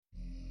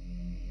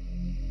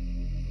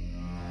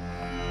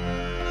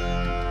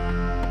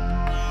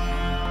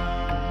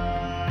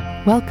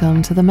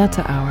Welcome to the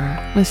Metta Hour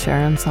with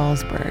Sharon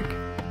Salzberg,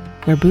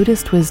 where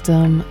Buddhist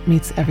wisdom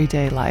meets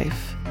everyday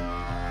life.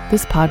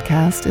 This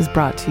podcast is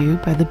brought to you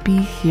by the Be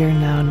Here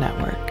Now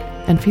Network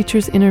and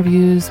features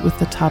interviews with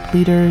the top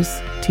leaders,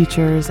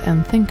 teachers,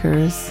 and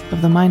thinkers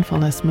of the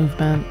mindfulness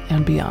movement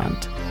and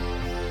beyond.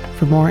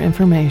 For more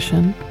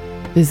information,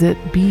 visit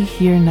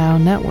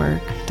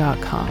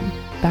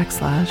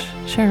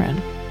BeHereNowNetwork.com/Sharon.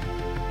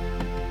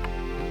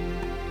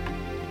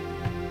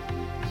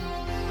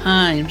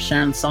 Hi, I'm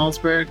Sharon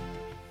Salzberg,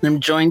 and I'm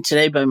joined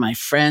today by my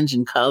friend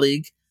and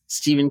colleague,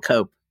 Stephen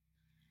Cope.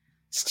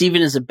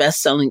 Stephen is a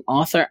best-selling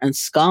author and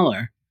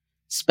scholar,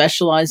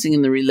 specializing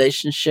in the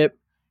relationship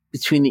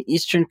between the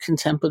Eastern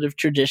contemplative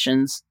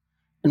traditions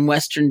and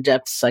Western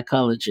depth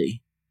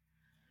psychology.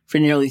 For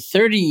nearly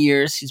 30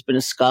 years, he's been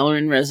a scholar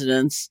in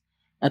residence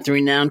at the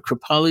renowned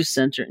Kripalu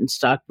Center in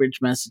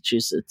Stockbridge,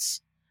 Massachusetts.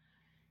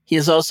 He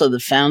is also the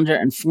founder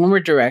and former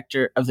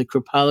director of the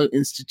Kripalu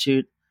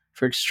Institute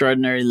for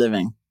Extraordinary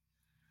Living.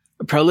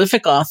 A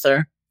prolific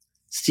author,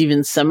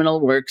 Stephen's seminal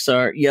works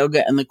are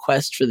Yoga and the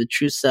Quest for the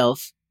True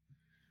Self,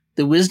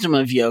 The Wisdom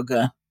of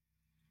Yoga,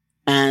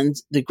 and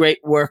The Great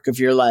Work of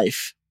Your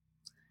Life.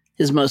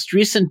 His most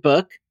recent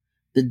book,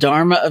 The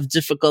Dharma of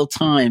Difficult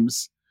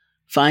Times,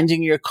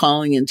 Finding Your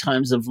Calling in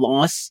Times of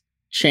Loss,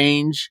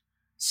 Change,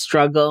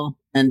 Struggle,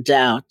 and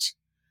Doubt,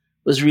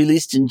 was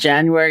released in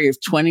January of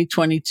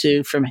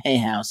 2022 from Hay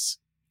House.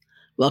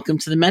 Welcome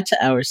to the Metta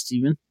Hour,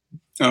 Stephen.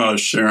 Oh,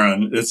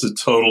 Sharon, it's a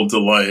total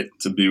delight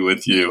to be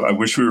with you. I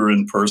wish we were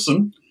in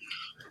person,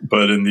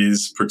 but in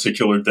these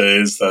particular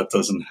days, that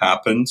doesn't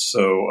happen.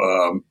 So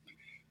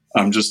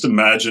I'm just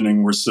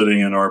imagining we're sitting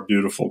in our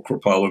beautiful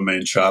Kripalu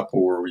main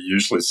chapel where we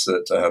usually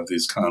sit to have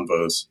these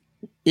convos.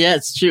 Yeah,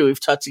 it's true. We've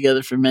taught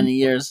together for many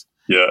years.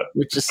 Yeah.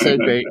 Which is so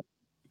great.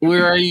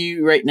 Where are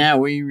you right now?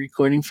 Where are you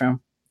recording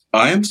from?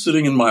 I am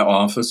sitting in my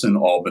office in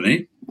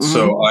Albany. Mm-hmm.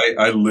 So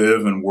I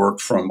live and work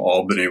from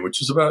Albany,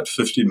 which is about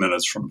 50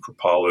 minutes from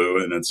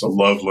Kripalu, and it's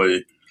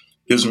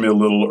gives me a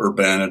little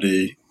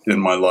urbanity in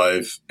my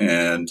life,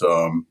 and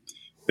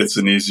it's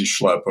an easy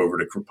schlep over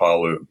to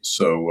Kripalu.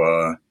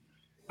 So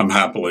I'm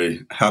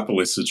happily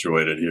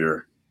situated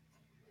here.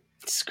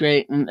 It's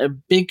great, and a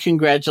big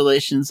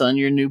congratulations on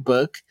your new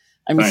book.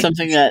 I mean,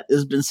 something that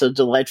has been so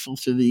delightful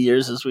through the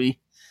years as we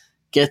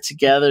get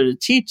together to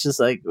teach is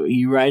like, are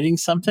you writing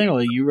something? Or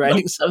are you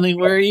writing something?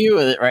 Where are you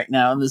with it right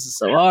now? And this is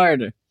so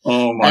hard.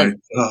 Oh my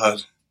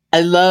God.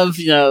 I love,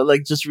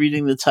 just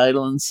reading the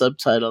title and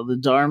subtitle, The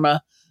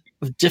Dharma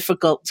of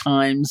Difficult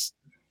Times,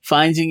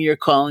 Finding Your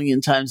Calling in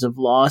Times of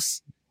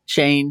Loss,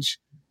 Change,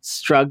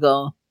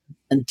 Struggle,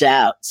 and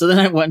Doubt. So then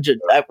I wondered,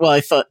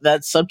 I thought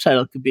that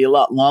subtitle could be a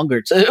lot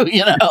longer too,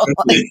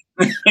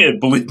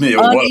 Believe me, it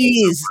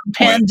unease,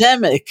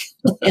 pandemic,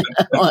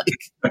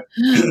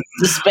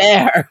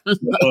 despair,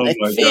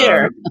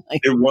 fear.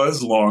 It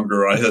was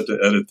longer. I had to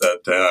edit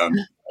that down.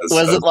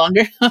 Was it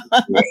longer?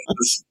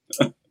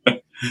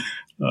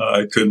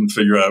 I couldn't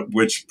figure out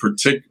which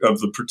of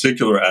the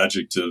particular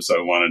adjectives I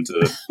wanted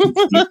to.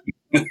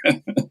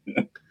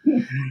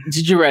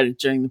 Did you write it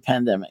during the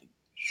pandemic?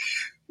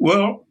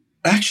 Well,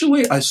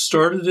 actually, I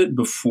started it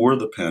before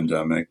the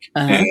pandemic,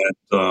 and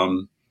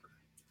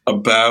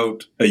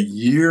about a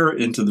year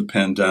into the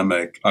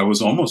pandemic, I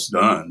was almost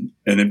done,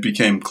 and it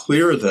became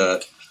clear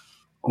that,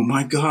 oh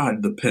my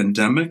God, the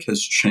pandemic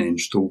has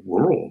changed the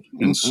world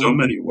in so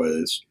many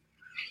ways.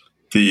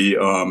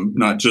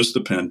 Not just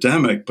the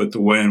pandemic, but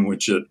the way in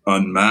which it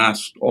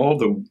unmasked all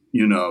the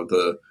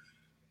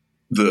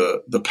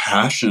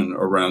passion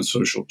around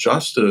social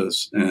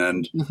justice,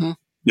 and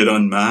it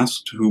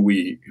unmasked who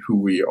we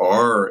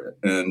are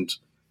and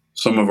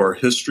some of our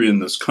history in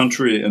this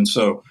country. And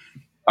so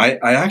I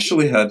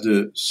actually had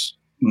to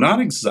not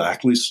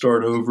exactly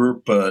start over,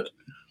 but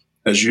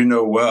as you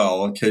know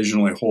well,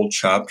 occasionally whole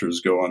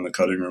chapters go on the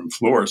cutting room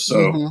floor.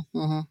 So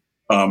 4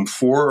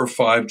 or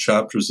 5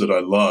 chapters that I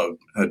loved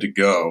had to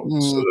go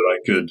so that I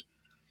could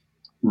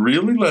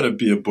really let it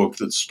be a book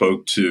that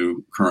spoke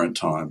to current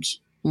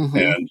times.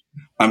 And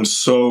I'm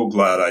so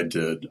glad I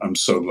did.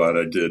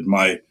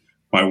 My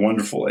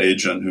wonderful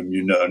agent, whom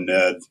you know,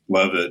 Ned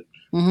Levitt,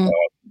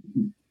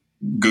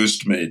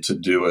 goosed me to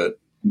do it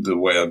the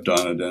way I've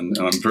done it, and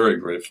I'm very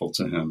grateful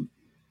to him.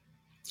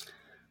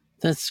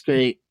 That's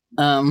great.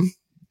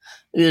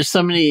 There's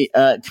so many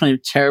kind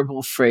of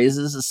terrible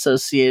phrases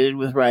associated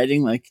with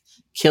writing, like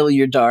 "kill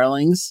your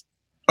darlings."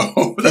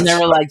 Oh, I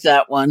never liked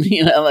that one.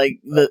 Like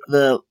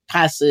the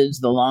passage,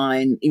 the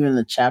line, even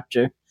the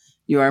chapter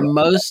you are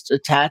most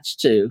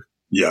attached to.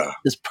 Yeah,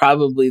 is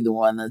probably the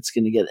one that's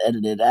going to get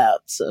edited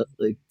out. So,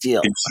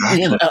 deal.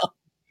 Exactly.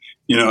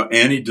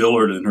 Annie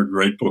Dillard, in her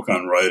great book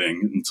on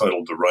writing,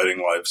 entitled "The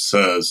Writing Life,"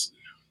 says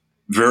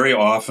very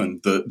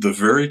often the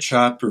very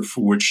chapter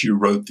for which you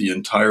wrote the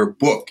entire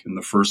book in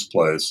the first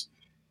place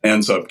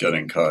ends up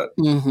getting cut.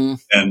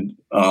 And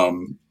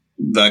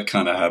that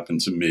kind of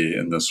happened to me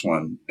in this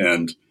one.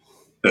 And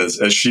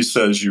as she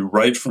says, you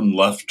write from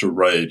left to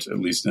right, at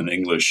least in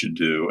English you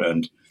do.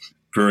 And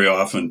very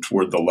often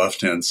toward the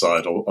left-hand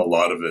side, a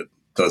lot of it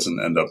doesn't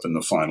end up in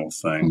the final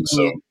thing.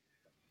 So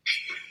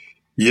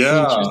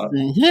Yeah.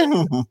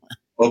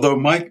 Although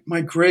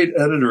my great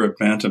editor at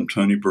Bantam,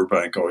 Tony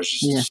Burbank, always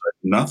used to say,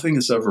 nothing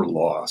is ever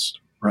lost,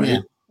 right?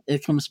 Yeah,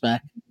 it comes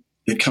back.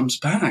 It comes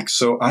back.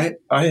 So I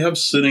have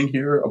sitting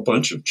here a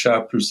bunch of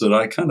chapters that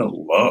I kind of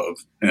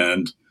love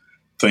and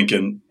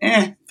thinking,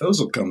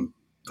 those will come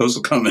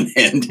in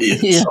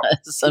handy.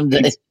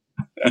 Someday.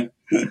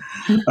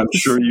 I'm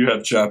sure you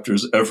have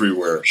chapters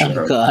everywhere, Sharon.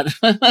 Oh, God.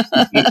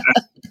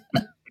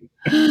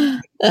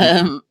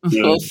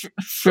 Well,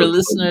 for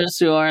listeners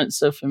who aren't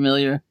so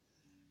familiar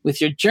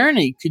with your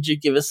journey, could you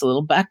give us a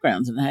little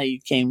background on how you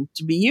came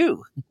to be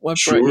you? What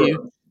brought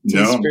you to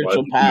the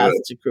spiritual path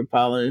to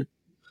Kripalu?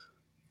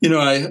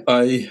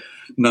 I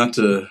not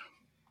to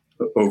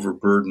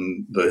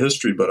overburden the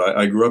history, but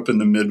I grew up in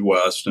the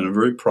Midwest in a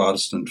very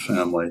Protestant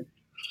family,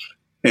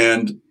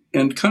 and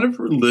kind of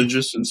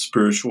religious and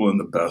spiritual in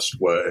the best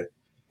way.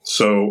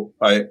 So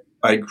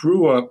I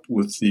grew up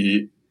with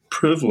the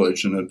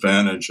privilege and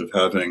advantage of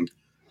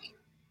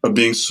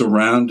being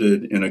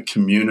surrounded in a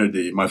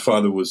community. My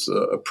father was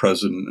a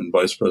president and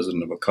vice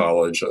president of a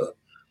college,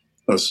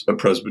 a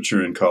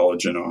Presbyterian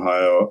college in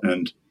Ohio,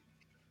 and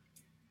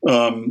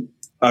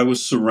I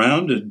was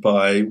surrounded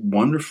by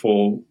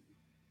wonderful,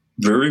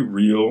 very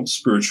real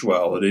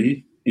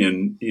spirituality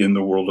in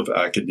the world of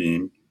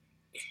academia.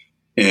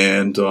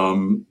 And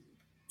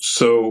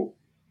so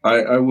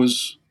I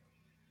was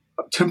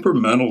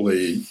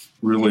temperamentally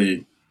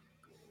really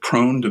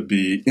prone to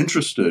be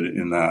interested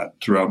in that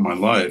throughout my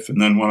life.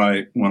 And then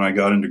when I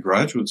got into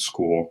graduate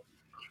school,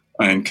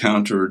 I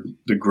encountered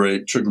the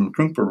great Chögyam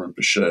Trungpa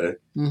Rinpoche,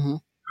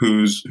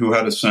 who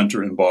had a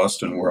center in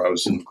Boston where I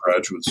was in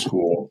graduate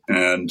school.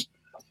 And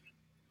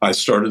I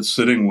started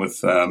sitting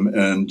with them,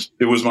 and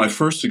it was my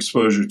first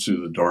exposure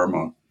to the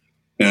Dharma.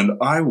 And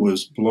I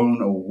was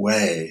blown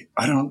away.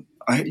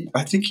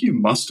 I think you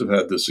must have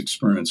had this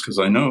experience because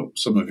I know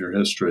some of your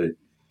history.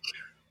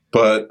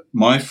 But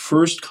my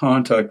first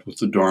contact with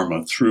the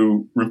Dharma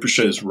through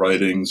Rinpoche's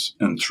writings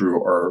and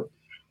through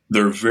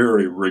their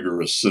very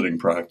rigorous sitting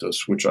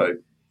practice, which I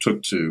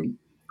took to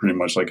pretty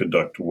much like a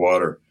duck to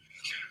water.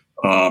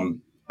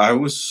 I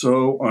was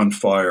so on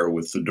fire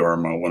with the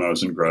Dharma when I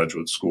was in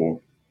graduate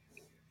school.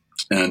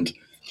 And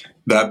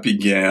that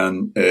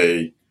began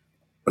a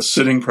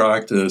sitting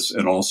practice,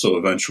 and also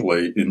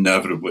eventually,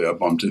 inevitably, I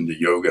bumped into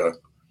yoga.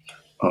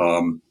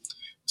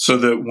 So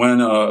that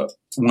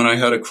when I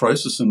had a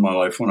crisis in my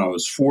life when I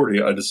was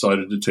 40, I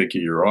decided to take a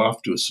year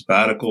off, do a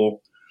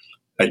sabbatical.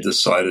 I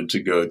decided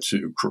to go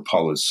to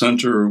Kripalu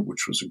Center,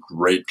 which was a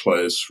great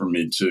place for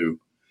me to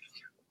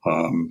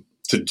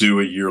do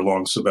a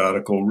year-long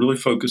sabbatical, really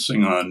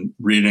focusing on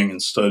reading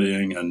and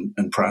studying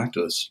and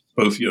practice,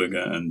 both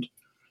yoga and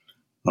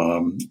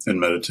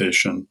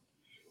meditation.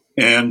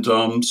 And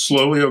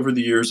slowly over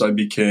the years, I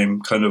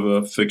became kind of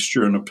a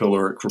fixture and a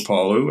pillar at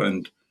Kripalu,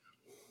 and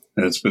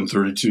it's been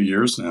 32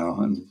 years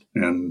now,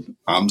 and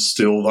I'm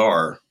still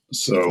there.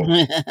 So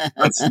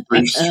that's a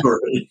brief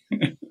story.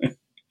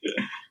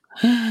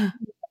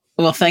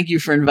 Well, thank you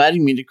for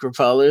inviting me to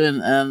Kripalu,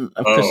 and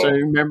of course, I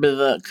remember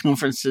the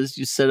conferences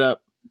you set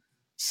up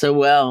so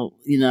well,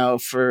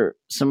 for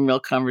some real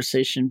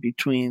conversation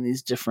between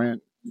these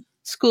different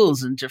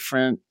schools and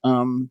different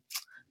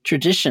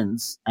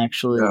traditions,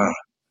 actually. Yeah.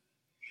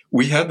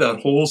 We had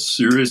that whole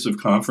series of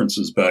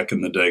conferences back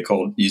in the day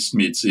called East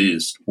Meets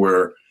East,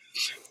 where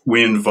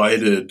we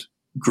invited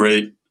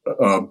great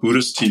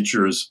Buddhist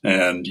teachers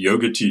and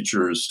yoga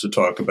teachers to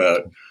talk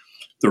about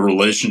the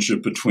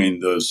relationship between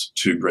those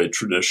two great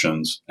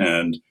traditions.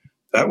 And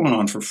that went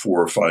on for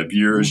 4 or 5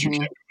 years. Mm-hmm. You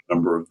came to a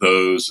number of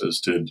those,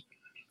 as did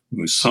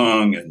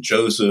Musung and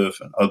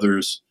Joseph and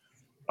others.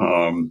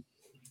 We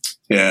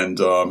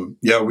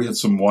had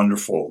some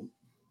wonderful,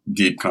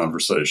 deep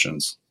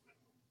conversations.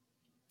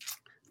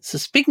 So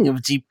speaking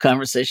of deep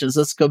conversations,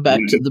 let's go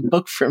back to the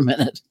book for a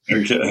minute.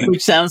 Okay.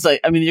 Which sounds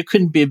like, there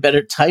couldn't be a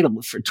better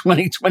title for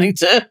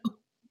 2022.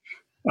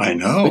 I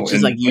know. Which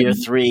is like year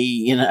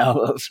 3,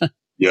 of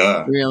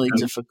really and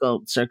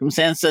difficult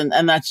circumstance.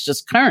 And that's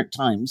just current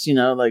times,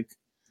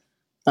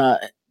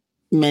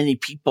 many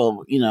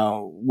people,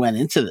 went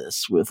into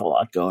this with a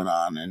lot going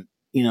on and,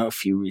 a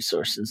few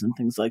resources and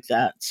things like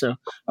that. So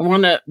I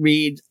want to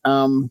read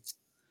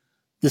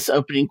this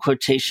opening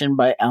quotation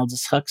by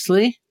Aldous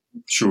Huxley.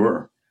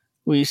 Sure.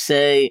 We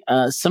say,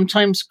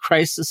 sometimes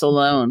crisis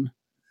alone,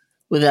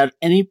 without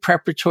any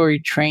preparatory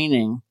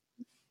training,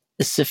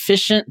 is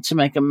sufficient to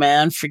make a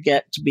man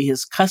forget to be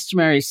his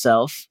customary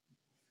self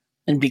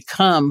and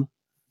become,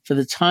 for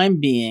the time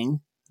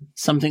being,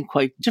 something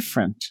quite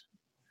different.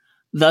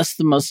 Thus,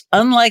 the most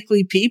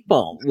unlikely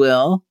people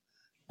will,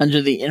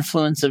 under the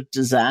influence of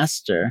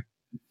disaster,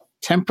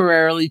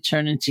 temporarily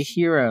turn into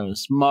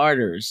heroes,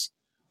 martyrs,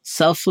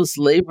 selfless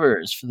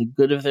laborers for the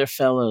good of their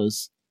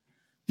fellows.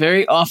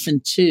 Very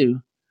often, too,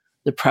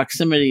 the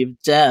proximity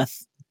of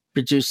death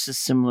produces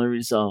similar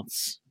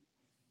results.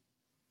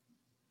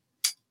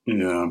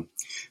 Yeah.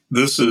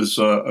 This is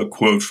a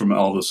quote from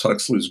Aldous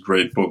Huxley's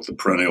great book, The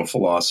Perennial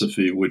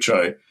Philosophy, which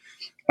I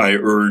I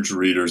urge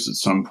readers at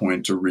some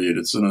point to read.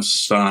 It's an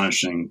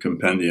astonishing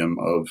compendium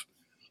of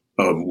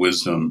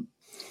wisdom.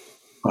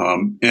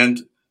 And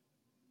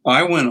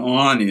I went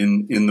on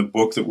in the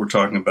book that we're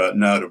talking about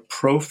now to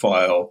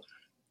profile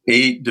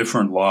 8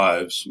 different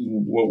lives,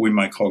 what we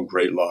might call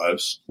great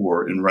lives,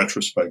 or in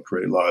retrospect,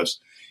 great lives,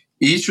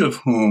 each of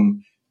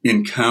whom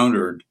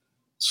encountered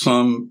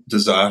some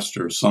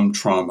disaster, some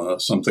trauma,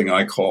 something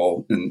I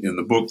call in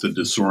the book the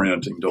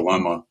disorienting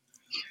dilemma.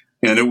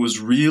 And it was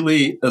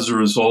really as a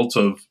result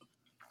of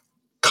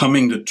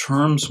coming to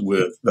terms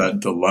with that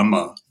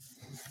dilemma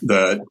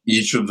that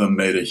each of them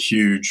made a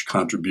huge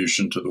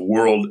contribution to the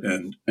world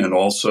and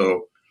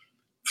also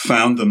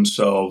found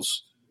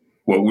themselves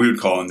what we would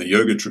call in the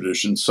yoga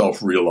tradition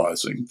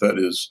self-realizing. That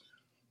is,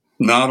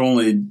 not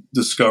only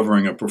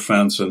discovering a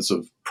profound sense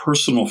of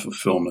personal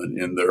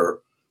fulfillment in their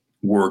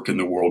work in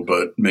the world,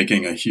 but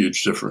making a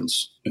huge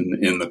difference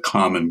in the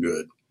common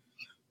good,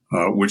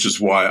 which is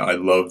why I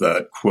love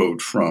that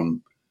quote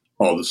from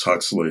Aldous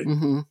Huxley.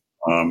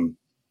 Mm-hmm.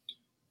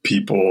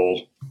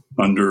 People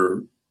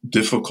under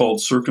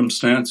difficult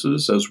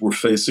circumstances, as we're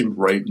facing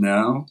right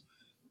now,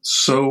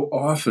 so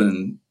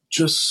often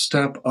just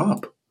step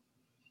up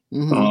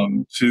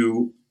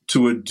to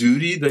a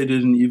duty they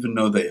didn't even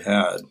know they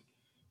had.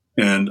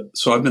 And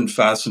so I've been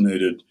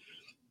fascinated.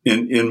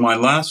 In my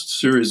last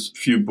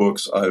few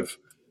books, I've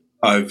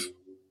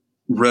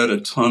read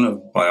a ton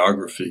of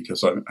biography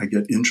because I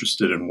get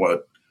interested in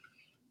what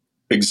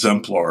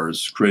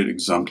great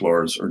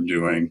exemplars are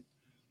doing.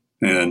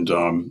 And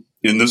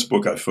in this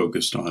book, I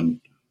focused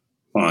on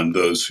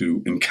those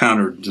who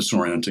encountered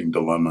disorienting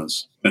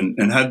dilemmas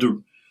and had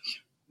to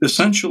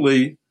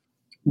essentially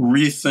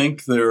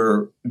rethink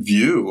their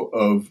view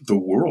of the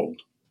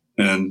world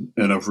and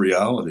of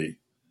reality.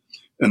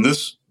 And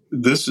this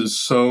is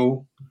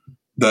so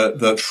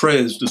that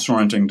phrase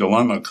disorienting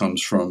dilemma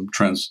comes from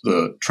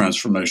the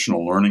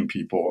transformational learning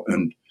people.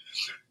 And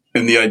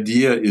the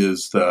idea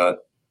is that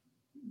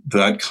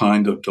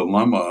kind of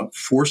dilemma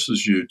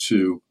forces you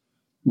to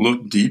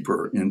look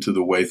deeper into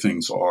the way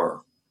things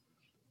are,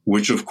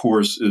 which of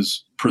course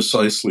is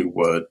precisely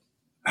what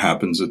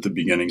happens at the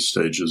beginning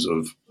stages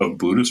of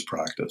Buddhist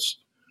practice.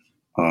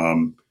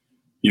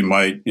 You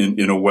might,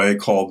 in a way,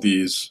 call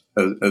these,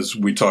 as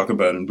we talk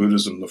about in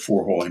Buddhism, the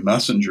 4 holy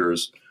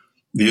messengers.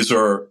 This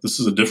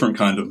is a different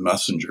kind of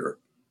messenger.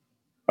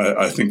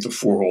 I think the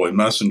 4 holy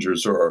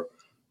messengers are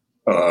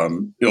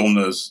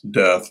illness,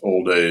 death,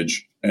 old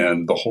age,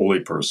 and the holy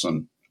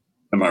person.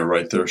 Am I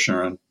right there,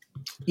 Sharon?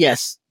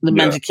 Yes, the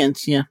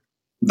mendicants, yeah.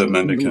 The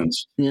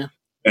mendicants. Yeah.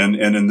 And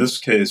in this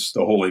case,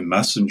 the holy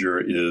messenger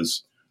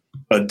is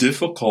a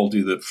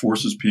difficulty that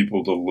forces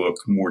people to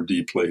look more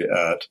deeply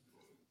at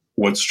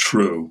what's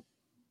true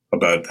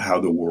about how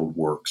the world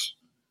works.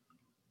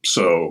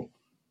 So,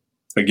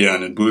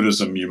 again, in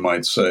Buddhism, you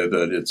might say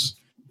that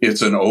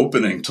it's an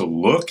opening to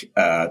look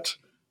at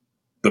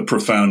the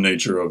profound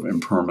nature of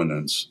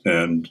impermanence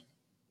and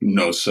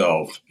no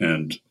self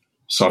and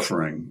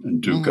suffering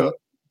and dukkha.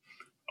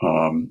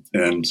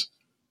 And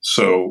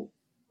so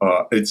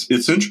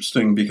it's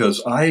interesting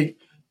because I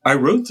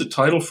wrote the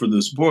title for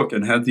this book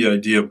and had the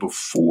idea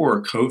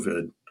before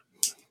COVID.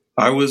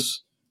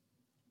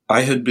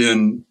 I had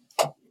been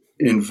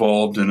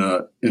involved in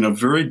a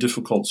very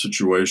difficult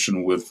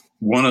situation with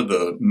one of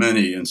the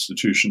many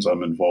institutions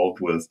I'm involved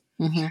with,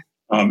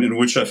 in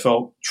which I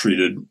felt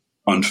treated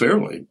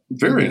unfairly,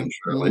 very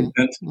unfairly.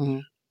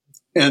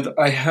 And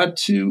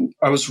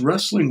I was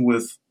wrestling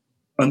with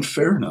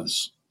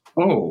unfairness.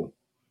 Oh,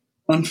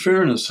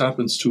 unfairness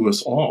happens to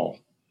us all.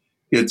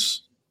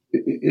 It's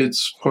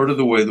part of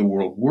the way the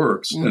world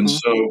works. And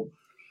so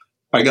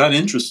I got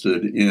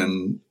interested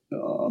in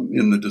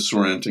the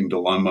disorienting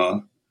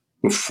dilemma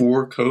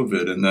before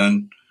COVID, and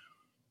then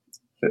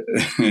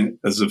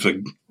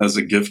as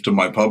a gift to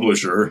my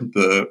publisher,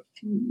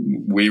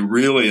 we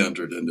really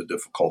entered into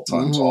difficult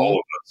times, all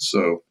of us.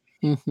 So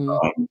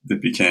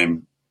it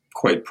became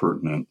quite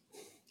pertinent.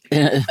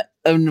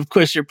 And of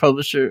course, your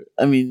publisher,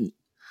 I mean,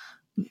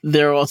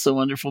 they're also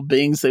wonderful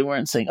beings. They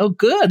weren't saying, "Oh,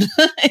 good."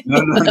 No.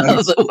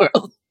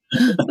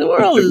 The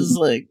world is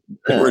like.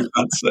 We're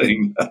not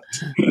saying that.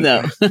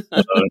 No.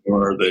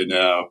 Nor are they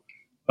now.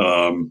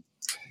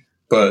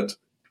 But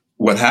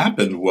what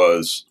happened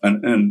was, I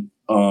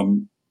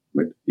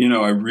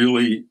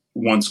really,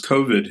 once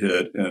COVID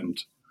hit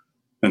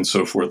and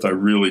so forth, I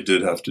really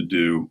did have to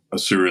do a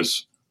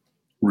serious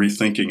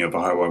rethinking of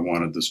how I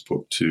wanted this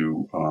book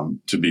to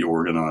be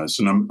organized.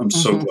 And I'm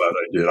so glad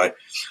I did.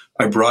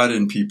 I brought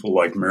in people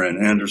like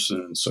Marian Anderson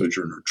and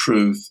Sojourner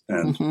Truth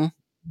and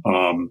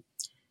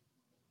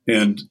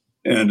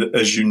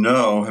as you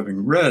know,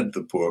 having read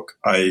the book,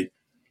 I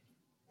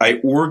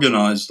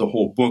organized the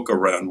whole book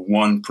around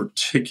one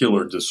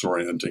particular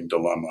disorienting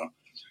dilemma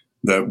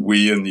that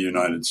we in the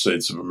United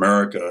States of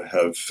America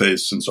have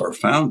faced since our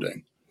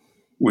founding,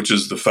 which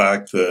is the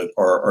fact that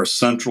our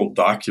central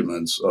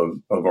documents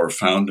of our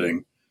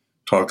founding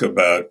talk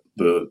about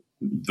the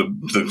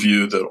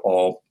view that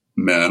all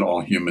men,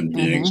 all human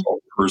beings, all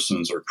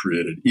persons are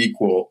created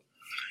equal,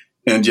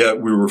 And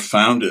yet we were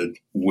founded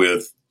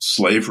with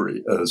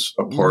slavery as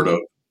a part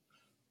of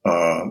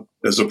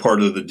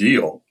the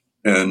deal.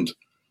 And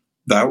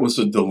that was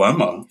a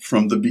dilemma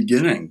from the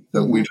beginning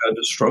that we've had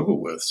to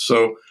struggle with.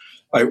 So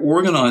I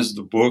organized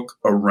the book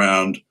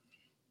around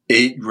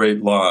 8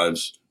 great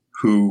lives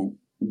who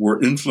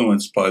were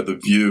influenced by the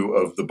view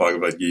of the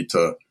Bhagavad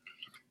Gita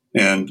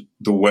and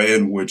the way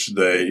in which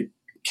they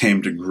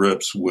came to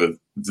grips with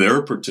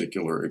their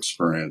particular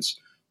experience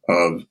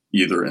of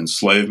either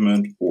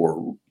enslavement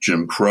or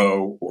Jim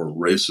Crow or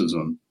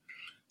racism.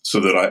 So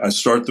that I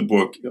start the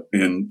book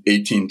in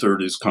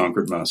 1830s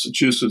Concord,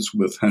 Massachusetts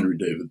with Henry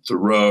David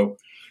Thoreau.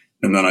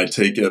 And then I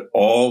take it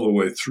all the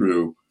way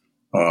through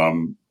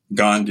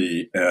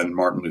Gandhi and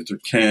Martin Luther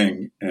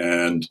King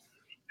and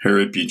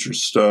Harriet Beecher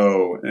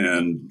Stowe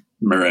and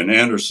Marian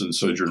Anderson,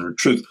 Sojourner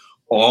Truth,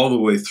 all the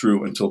way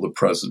through until the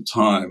present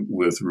time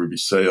with Ruby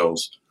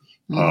Sales,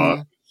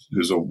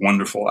 who's a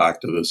wonderful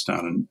activist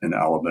down in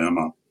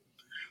Alabama.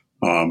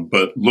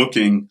 But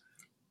looking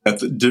at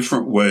the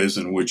different ways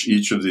in which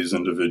each of these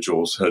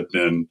individuals had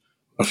been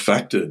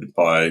affected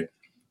by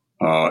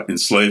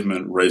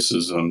enslavement,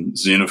 racism,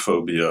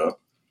 xenophobia,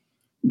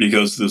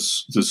 because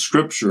this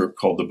scripture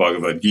called the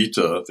Bhagavad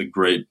Gita, the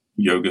great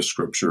yoga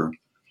scripture,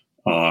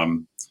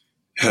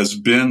 has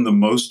been the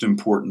most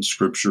important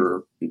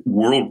scripture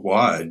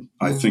worldwide,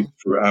 I think,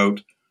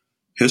 throughout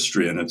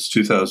history, and it's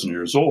 2,000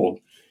 years old,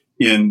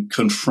 in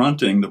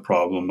confronting the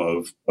problem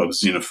of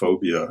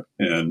xenophobia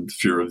and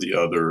fear of the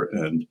other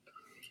and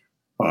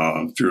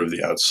fear of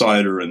the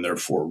outsider, and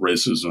therefore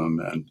racism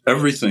and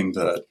everything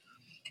that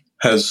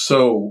has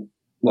so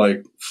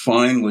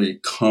finally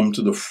come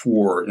to the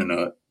fore in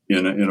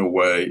a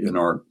way in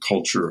our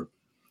culture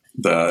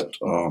that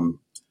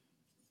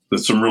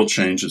some real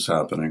change is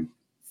happening.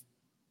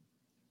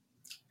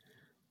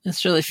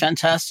 It's really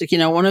fantastic.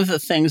 One of the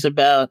things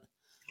about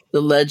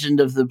the legend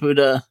of the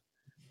Buddha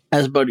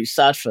as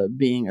Bodhisattva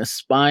being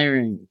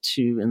aspiring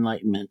to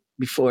enlightenment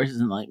before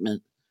his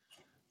enlightenment,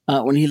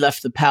 when he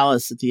left the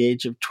palace at the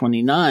age of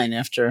 29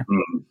 after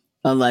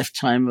a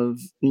lifetime of,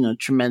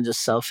 tremendous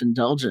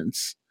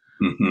self-indulgence.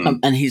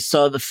 And he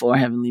saw the 4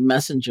 heavenly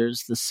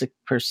messengers, the sick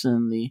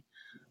person, the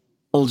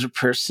older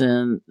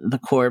person, the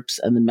corpse,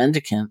 and the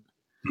mendicant.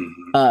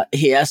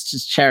 He asked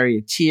his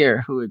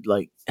charioteer, who had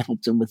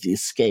helped him with the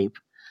escape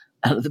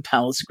out of the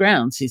palace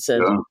grounds. He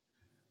said,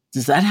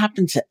 does that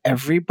happen to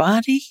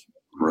everybody?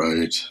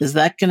 Right. Is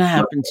that going to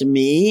happen to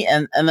me?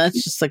 And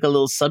that's just a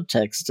little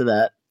subtext to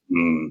that,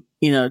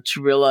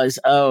 to realize,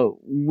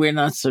 we're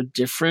not so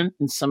different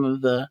in some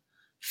of the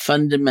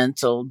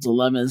fundamental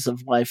dilemmas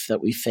of life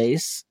that we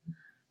face,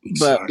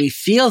 but we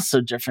feel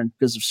so different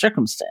because of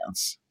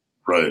circumstance.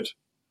 Right.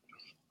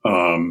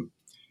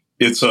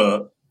 It's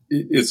a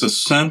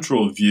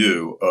central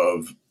view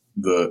of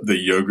the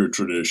yoga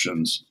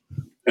traditions,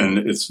 and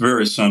it's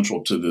very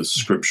central to this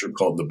scripture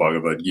called the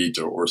Bhagavad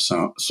Gita, or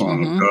Song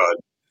of God,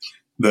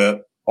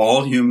 that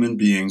all human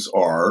beings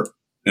are,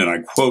 and I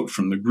quote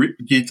from the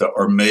Gita,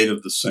 are made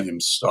of the same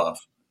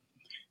stuff.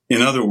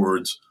 In other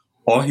words,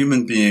 all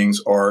human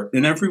beings are,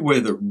 in every way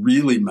that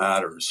really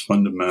matters,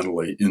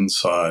 fundamentally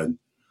inside,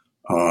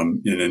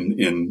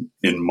 in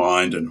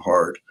mind and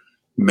heart,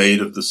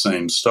 made of the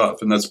same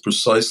stuff. And that's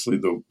precisely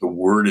the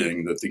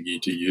wording that the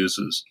Gita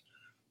uses.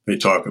 They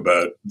talk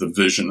about the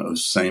vision of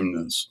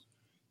sameness.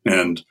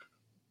 And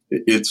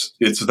it's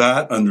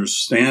that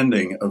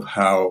understanding of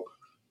how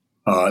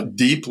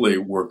deeply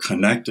we're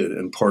connected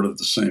and part of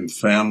the same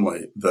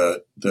family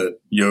that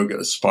yoga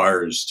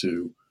aspires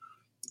to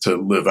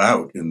live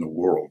out in the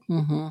world.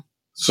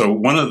 So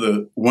one of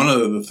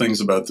the things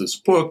about this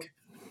book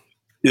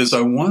is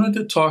I wanted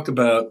to talk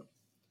about,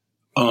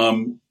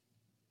 we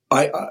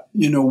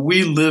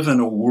live in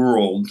a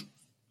world,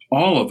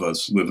 all of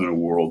us live in a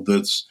world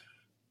that's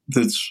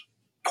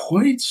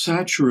quite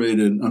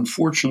saturated,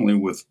 unfortunately,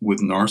 with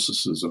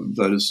narcissism.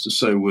 That is to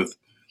say, with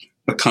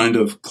a kind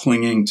of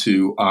clinging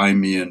to I,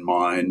 me, and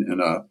mine,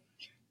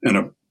 and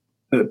a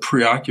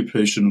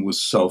preoccupation with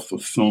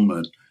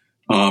self-fulfillment,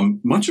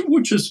 much of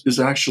which is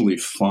actually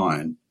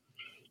fine.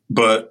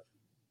 But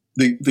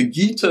the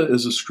Gita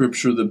is a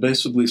scripture that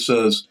basically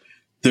says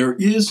there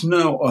is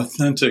no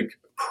authentic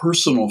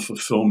personal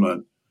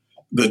fulfillment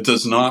that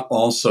does not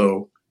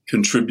also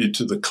contribute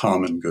to the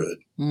common good.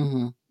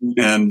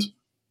 And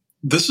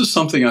this is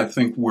something I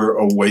think we're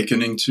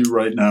awakening to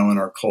right now in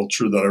our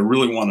culture that I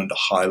really wanted to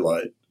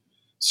highlight.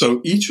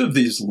 So each of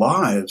these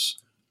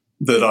lives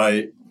that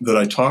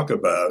I talk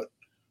about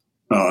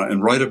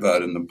and write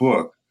about in the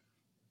book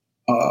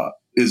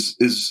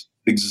is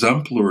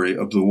exemplary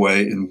of the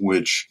way in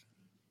which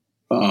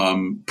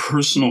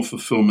personal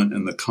fulfillment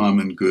and the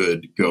common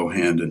good go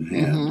hand in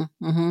hand.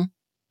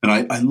 And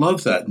I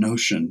love that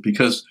notion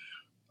because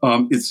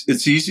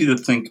it's easy to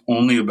think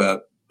only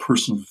about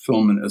personal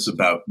fulfillment as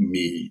about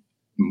me,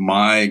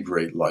 my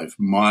great life,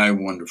 my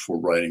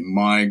wonderful writing,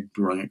 my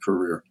brilliant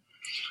career.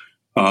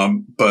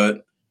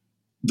 But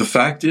the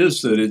fact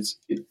is that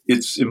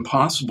it's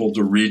impossible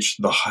to reach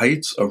the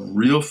heights of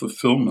real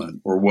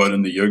fulfillment, or what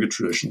in the yoga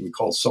tradition we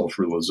call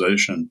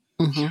self-realization,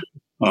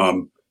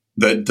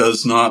 that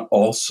does not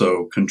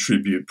also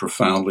contribute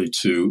profoundly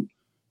to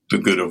the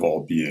good of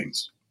all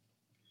beings.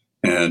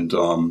 And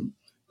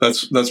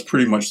that's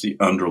pretty much the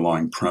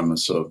underlying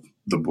premise of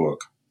the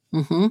book.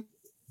 Mm-hmm.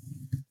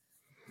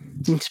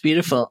 It's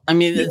beautiful. I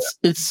mean,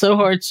 it's so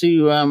hard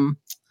to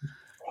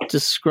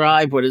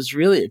describe what is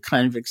really a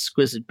kind of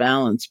exquisite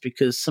balance,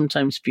 because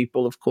sometimes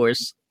people, of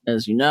course,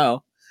 as you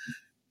know,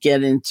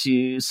 get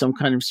into some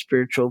kind of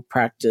spiritual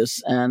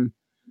practice and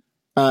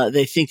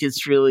they think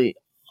it's really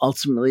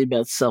ultimately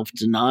about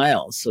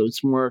self-denial. So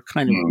it's more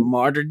kind of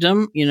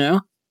martyrdom, you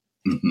know?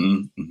 Mm-hmm,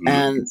 mm-hmm,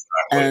 and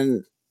exactly.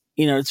 and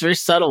you know, it's very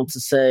subtle to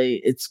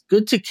say it's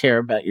good to care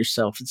about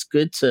yourself. It's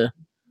good to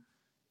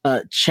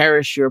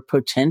cherish your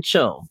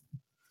potential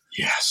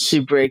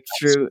to break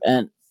through.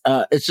 And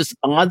it's just,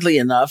 oddly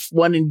enough,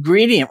 one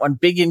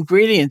big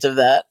ingredient of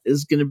that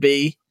is going to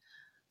be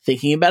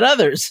thinking about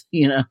others,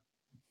 you know?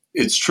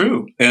 It's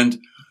true. And,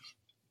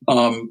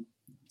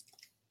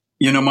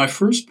 you know, my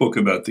first book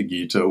about the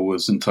Gita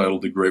was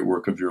entitled The Great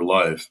Work of Your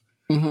Life.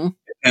 Mm-hmm.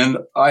 And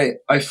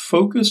I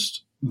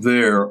focused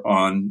there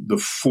on the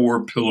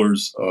 4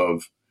 pillars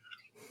of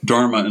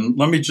Dharma. And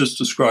let me just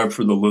describe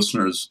for the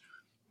listeners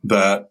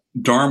that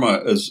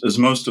Dharma, as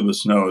most of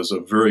us know, is a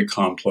very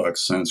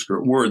complex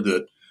Sanskrit word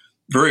that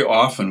very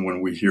often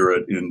when we hear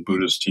it in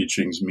Buddhist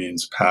teachings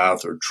means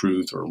path or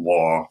truth or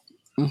law,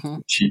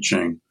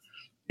 teaching.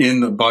 In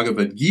the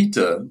Bhagavad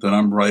Gita that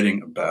I'm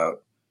writing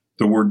about,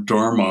 the word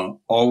Dharma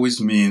always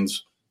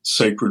means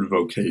sacred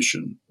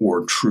vocation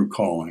or true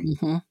calling.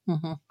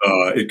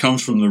 It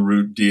comes from the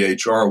root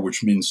dhr,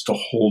 which means to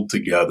hold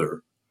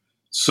together.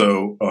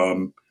 So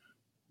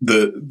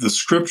the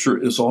scripture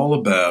is all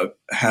about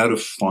how to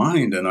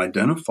find and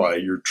identify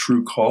your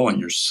true calling,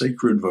 your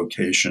sacred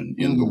vocation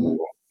in the world.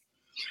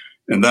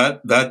 And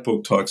that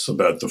book talks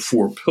about the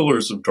 4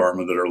 pillars of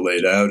Dharma that are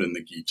laid out in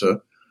the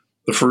Gita.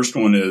 The first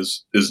one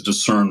is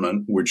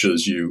discernment, which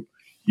is you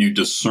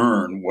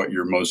discern what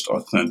your most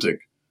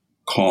authentic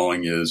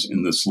calling is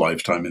in this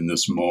lifetime, in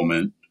this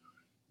moment.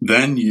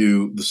 Then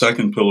the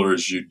second pillar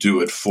is you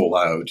do it full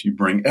out. You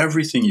bring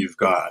everything you've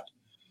got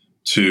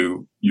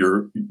to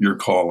your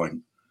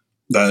calling.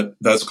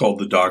 That's called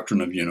the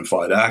doctrine of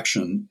unified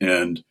action,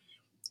 and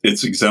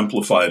it's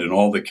exemplified in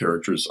all the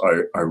characters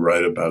I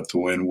write about, the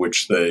way in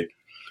which they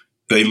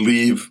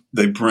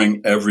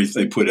bring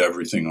everything, they put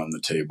everything on the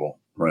table,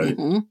 right?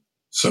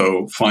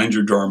 So find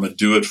your Dharma,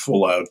 do it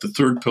full out. The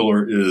third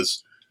pillar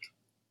is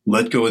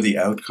let go of the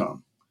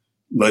outcome.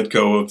 Let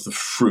go of the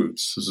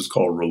fruits. This is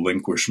called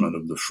relinquishment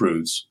of the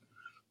fruits.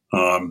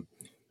 And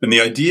the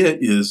idea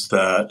is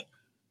that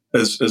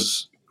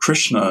as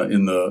Krishna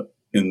in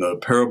the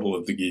parable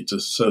of the Gita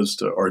says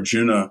to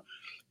Arjuna,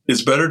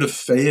 it's better to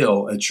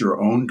fail at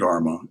your own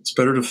Dharma. It's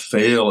better to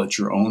fail at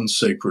your own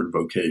sacred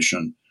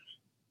vocation,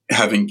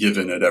 having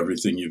given it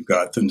everything you've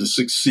got, than to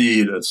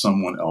succeed at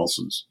someone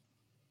else's.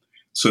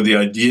 So the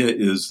idea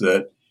is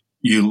that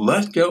you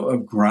let go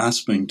of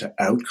grasping to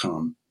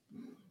outcome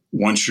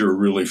once you're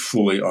really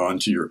fully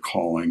onto your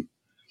calling,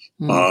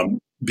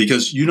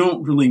 because you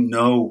don't really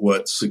know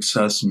what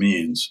success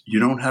means. You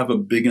don't have a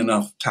big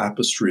enough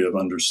tapestry of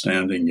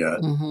understanding yet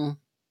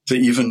to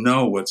even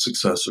know what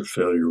success or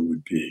failure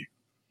would be.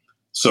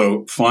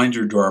 So find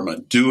your Dharma,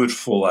 do it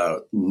full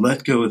out,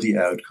 let go of the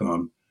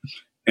outcome.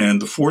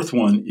 And the fourth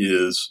one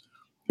is,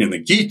 in the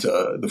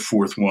Gita, the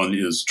fourth one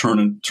is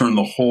turn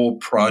the whole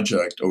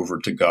project over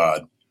to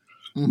God.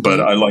 But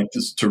I like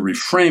to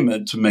reframe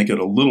it, to make it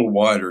a little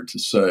wider, to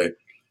say,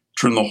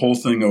 turn the whole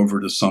thing over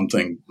to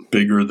something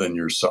bigger than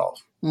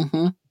yourself.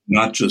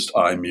 Not just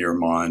I, me, or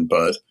mine,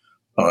 but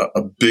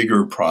a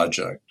bigger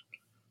project.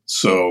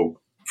 So,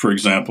 for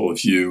example,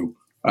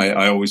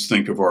 I always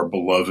think of our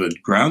beloved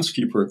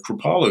groundskeeper at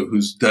Kripalu,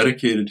 who's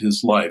dedicated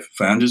his life,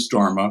 found his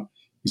Dharma.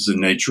 He's a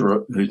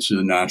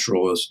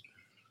naturalist,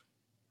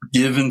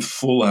 given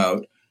full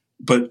out,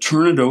 but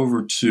turn it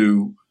over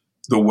to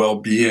the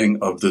well-being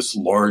of this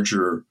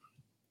larger,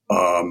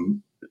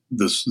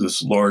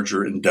 this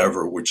larger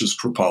endeavor, which is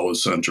Kripalu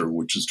Center,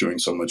 which is doing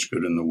so much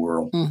good in the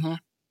world.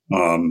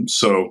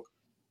 So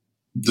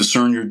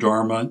discern your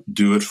Dharma,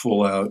 do it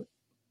full out,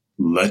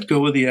 let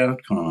go of the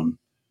outcome,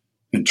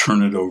 and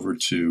turn it over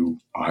to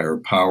a higher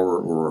power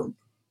or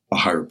a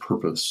higher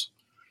purpose.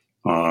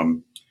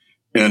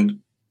 And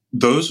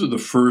those are the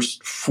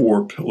first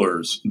 4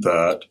 pillars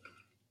that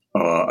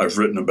I've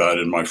written about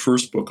in my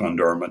first book on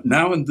Dharma.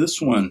 Now in this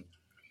one,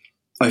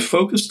 I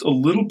focused a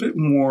little bit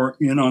more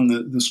in on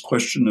this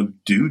question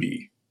of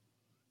duty.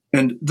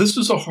 And this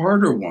is a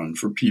harder one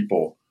for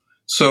people.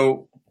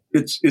 So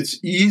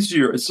it's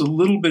easier, it's a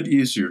little bit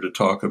easier to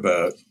talk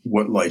about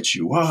what lights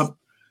you up,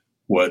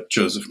 what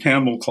Joseph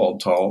Campbell called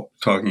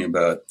talking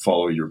about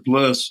follow your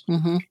bliss.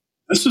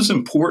 This is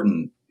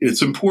important.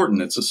 It's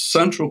important. It's a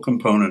central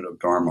component of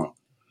Dharma.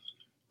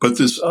 But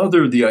this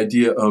other, the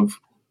idea of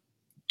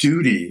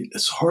duty,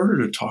 is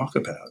harder to talk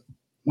about.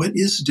 What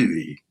is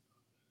duty?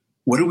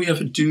 What do we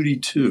have a duty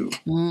to?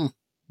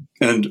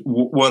 And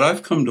what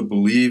I've come to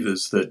believe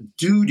is that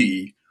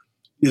duty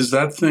is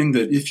that thing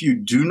that if you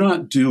do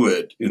not do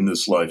it in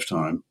this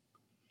lifetime,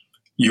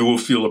 you will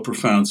feel a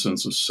profound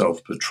sense of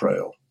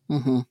self-betrayal.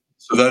 Mm-hmm.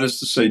 So that is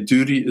to say,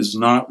 duty is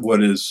not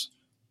what is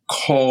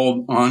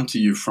called onto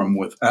you from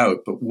without,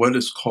 but what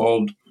is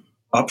called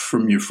up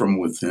from you from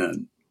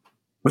within.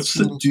 What's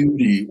the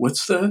duty?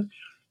 What's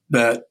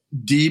that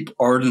deep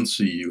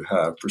ardency you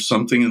have for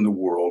something in the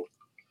world?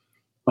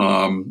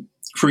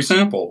 For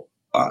example,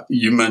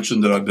 you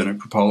mentioned that I've been at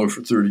Kripalu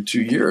for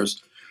 32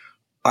 years.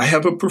 I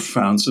have a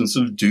profound sense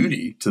of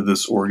duty to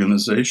this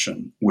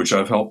organization, which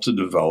I've helped to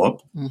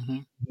develop. Mm-hmm.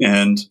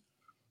 And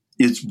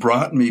it's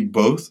brought me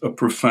both a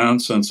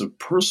profound sense of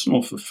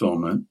personal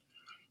fulfillment,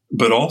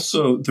 but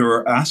also there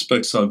are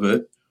aspects of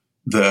it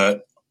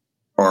that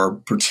are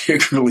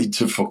particularly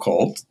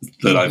difficult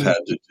that I've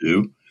had to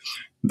do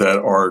that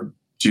are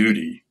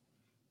duty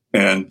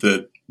and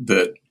that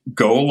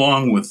go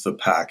along with the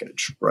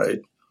package,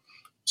 right?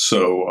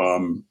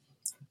 So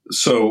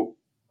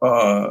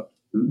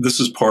this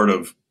is part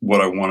of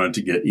what I wanted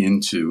to get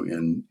into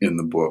in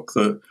the book.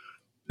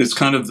 It's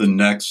kind of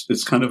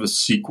a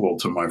sequel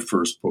to my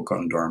first book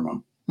on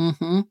Dharma.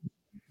 Mm-hmm.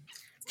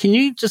 Can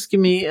you just give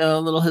me a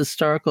little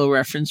historical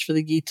reference for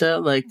the Gita?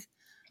 Like,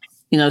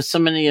 so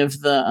many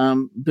of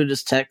the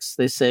Buddhist texts,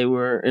 they say,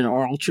 were an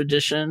oral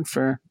tradition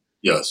for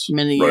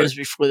many years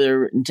before they were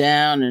written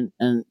down,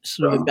 and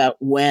sort of about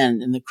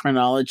when in the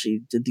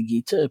chronology did the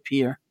Gita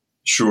appear?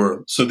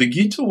 Sure. So the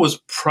Gita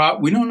was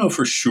we don't know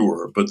for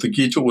sure, but the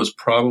Gita was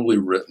probably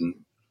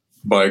written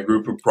by a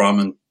group of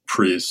Brahmin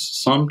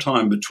priests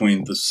sometime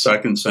between the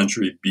 2nd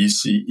century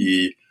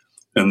BCE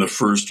and the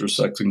 1st or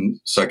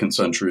 2nd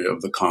century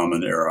of the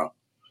Common Era.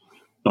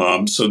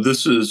 So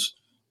this is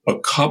a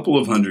couple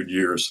of hundred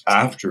years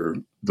after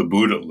the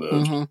Buddha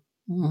lived. Mm-hmm.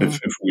 Mm-hmm. If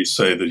we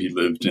say that he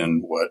lived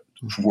in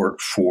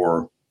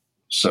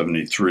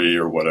 473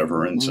 or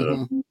whatever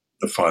into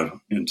the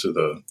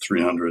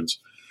 300s.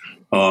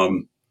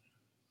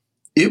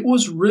 It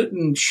was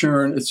written,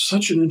 Sharon, it's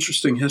such an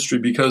interesting history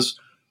because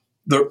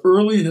the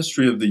early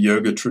history of the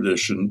yoga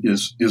tradition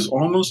is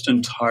almost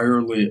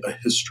entirely a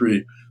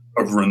history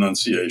of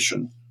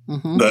renunciation.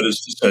 Mm-hmm. That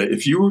is to say,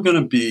 if you were going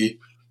to be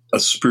a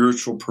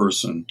spiritual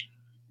person,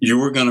 you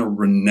were going to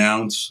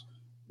renounce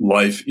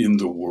life in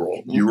the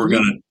world. Mm-hmm. You were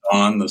going to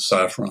don the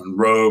saffron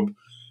robe,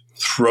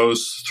 throw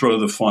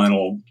the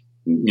final,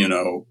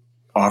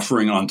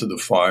 offering onto the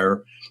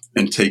fire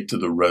and take to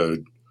the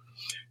road.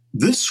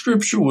 This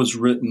scripture was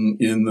written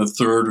in the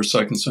 3rd or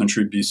 2nd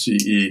century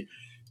BCE,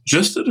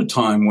 just at a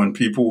time when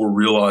people were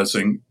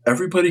realizing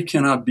everybody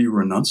cannot be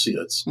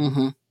renunciates.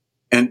 Mm-hmm.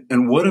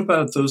 And what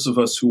about those of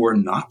us who are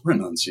not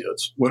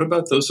renunciates? What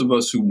about those of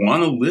us who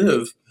want to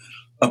live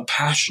a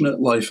passionate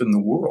life in the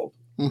world?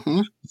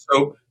 Mm-hmm.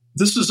 So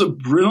this is a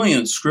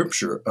brilliant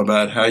scripture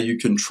about how you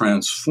can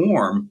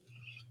transform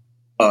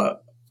a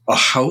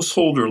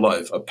householder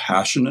life, a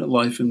passionate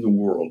life in the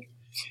world,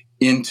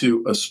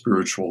 into a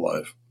spiritual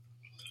life.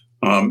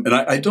 And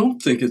I don't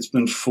think it's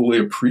been fully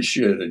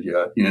appreciated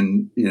yet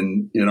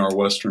in our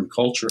Western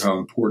culture how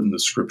important the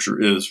scripture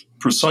is,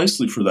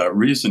 precisely for that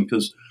reason,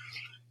 because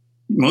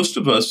most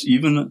of us,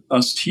 even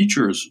us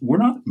teachers, we're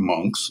not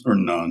monks or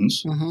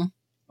nuns.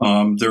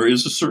 Mm-hmm. There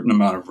is a certain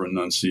amount of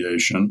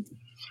renunciation.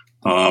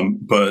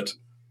 But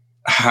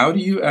how do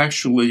you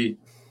actually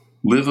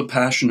live a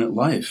passionate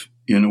life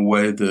in a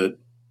way that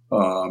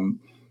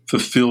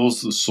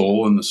fulfills the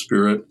soul and the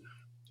spirit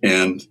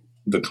and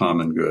the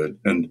common good?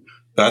 And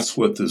that's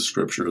what this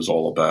scripture is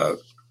all about.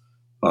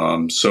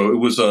 So it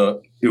was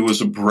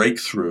a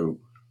breakthrough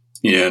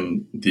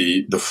in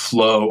the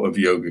flow of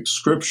yogic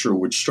scripture,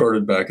 which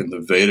started back in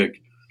the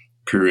Vedic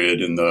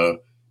period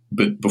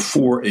but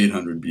before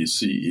 800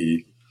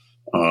 BCE,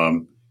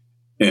 and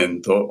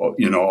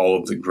all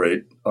of the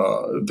great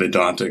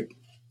Vedantic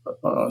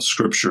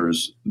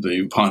scriptures,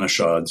 the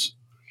Upanishads,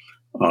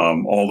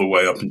 all the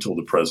way up until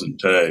the present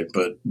day.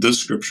 But this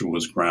scripture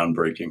was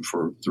groundbreaking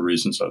for the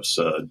reasons I've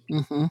said.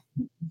 Mm-hmm.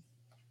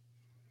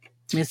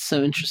 It's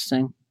so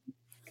interesting.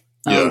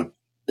 Yeah.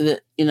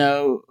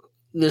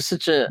 There's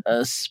such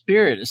a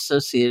spirit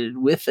associated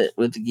with it,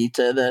 with the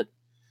Gita, that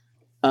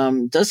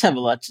does have a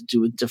lot to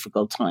do with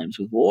difficult times,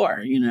 with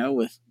war,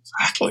 with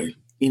exactly,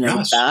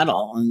 yes.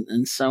 battle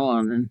and so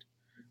on.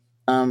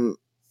 And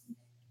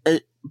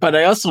but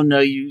I also know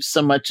you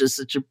so much as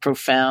such a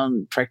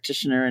profound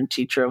practitioner and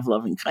teacher of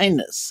loving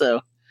kindness. So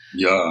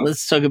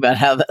let's talk about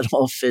how that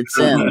all fits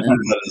in. And, how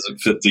does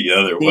it fit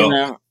together?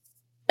 Well,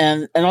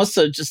 and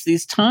also just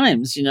these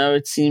times,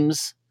 it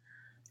seems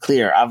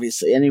clear.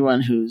 Obviously,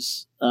 anyone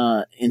who's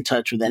in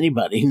touch with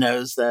anybody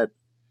knows that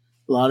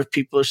a lot of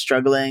people are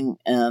struggling,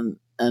 and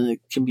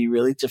it can be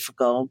really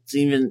difficult.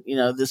 Even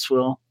this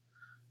will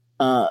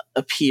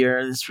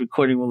appear. This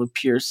recording will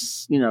appear,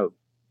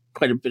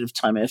 quite a bit of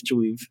time after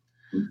we've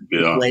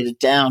laid it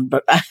down.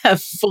 But I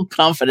have full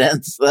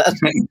confidence that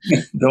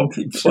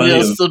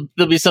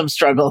there'll be some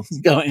struggle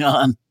going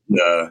on.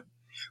 Yeah.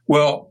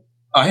 Well,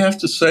 I have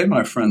to say,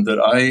 my friend, that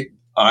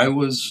I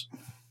was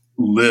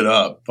lit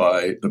up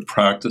by the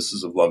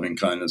practices of loving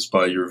kindness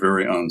by your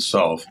very own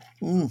self.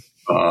 Mm.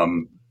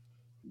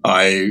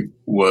 I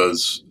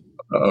was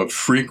a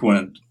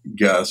frequent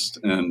guest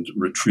and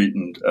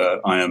retreatant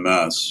at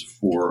IMS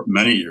for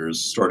many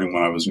years, starting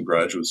when I was in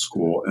graduate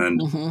school.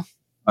 And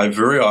I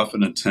very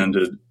often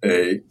attended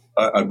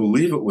I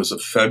believe it was a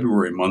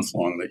February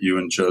month-long that you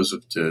and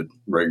Joseph did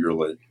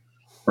regularly,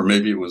 or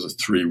maybe it was a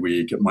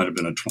 3-week. It might have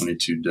been a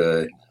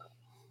 22-day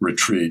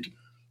retreat.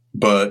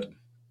 But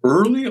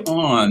early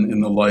on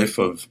in the life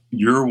of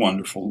your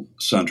wonderful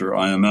center,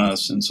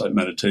 IMS, Insight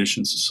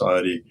Meditation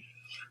Society,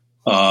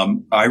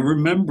 I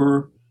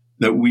remember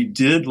that we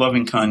did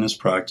loving kindness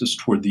practice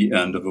toward the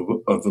end of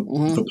the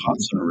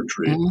Vipassana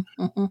retreat.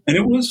 And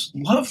it was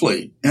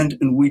lovely. And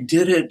we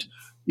did it,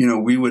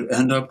 we would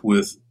end up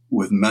with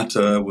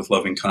metta, with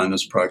loving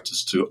kindness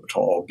practice to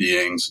all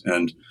beings,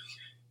 and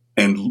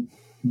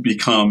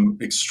become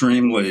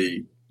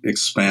extremely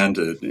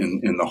expanded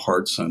in the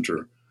heart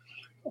center.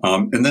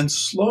 And then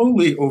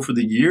slowly over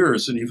the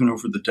years and even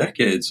over the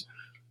decades,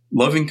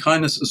 loving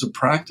kindness as a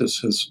practice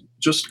has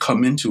just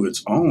come into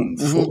its own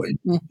fully.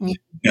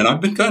 And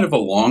I've been kind of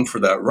along for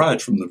that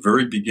ride from the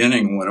very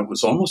beginning, when it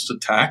was almost a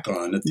tack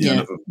on at the end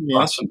of a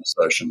Vipassana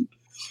session,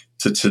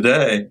 to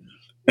today.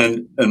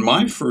 And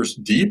my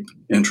first deep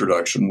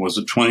introduction was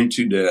a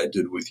 22-day I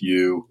did with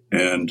you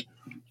and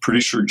pretty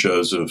sure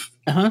Joseph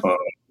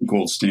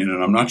Goldstein,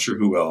 and I'm not sure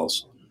who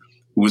else.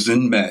 It was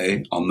in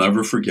May. I'll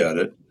never forget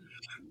it.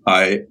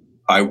 I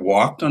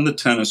walked on the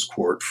tennis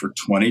court for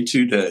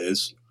 22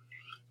 days.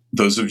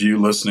 Those of you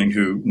listening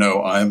who know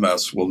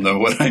IMS will know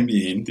what I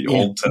mean, the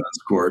old tennis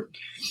court.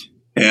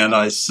 And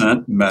I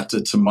sent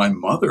metta to my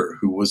mother,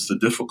 who was the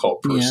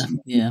difficult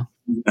person. Yeah.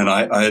 And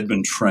I had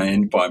been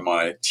trained by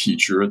my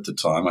teacher at the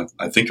time,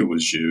 I think it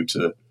was you,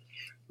 to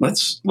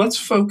let's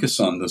focus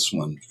on this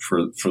one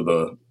for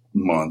the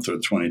month or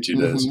 22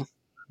 days.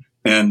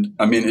 And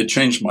I mean, it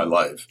changed my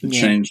life.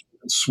 It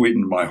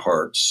sweetened my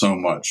heart so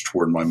much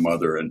toward my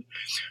mother. And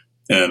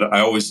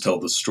I always tell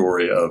the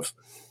story of,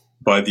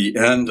 by the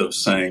end of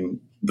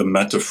saying the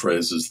metta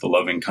phrases, the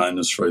loving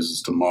kindness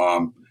phrases to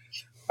Mom,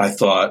 I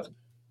thought,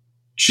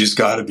 she's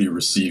got to be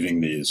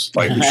receiving these.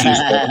 Like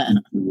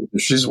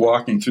if she's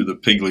walking through the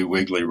Piggly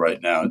Wiggly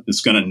right now, it's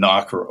going to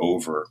knock her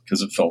over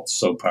because it felt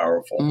so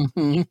powerful.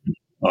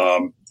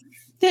 But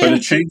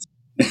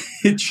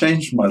it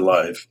changed my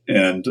life,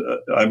 and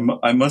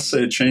I must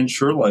say it changed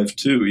her life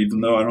too,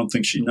 even though I don't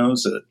think she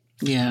knows it.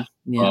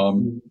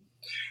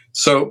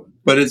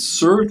 But it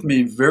served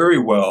me very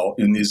well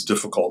in these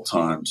difficult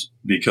times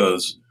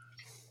because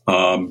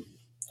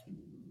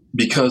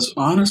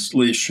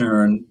honestly,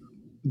 Sharon,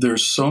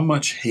 there's so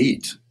much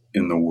hate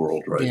in the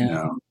world right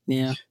now.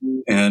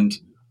 And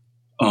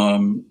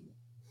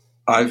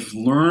I've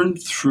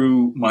learned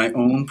through my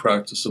own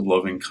practice of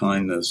loving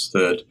kindness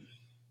that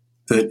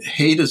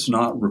hate is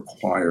not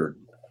required.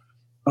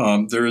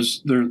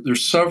 There's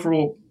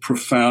several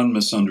profound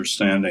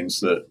misunderstandings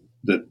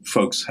that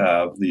folks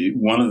have.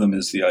 One of them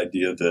is the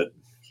idea that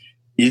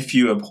if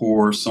you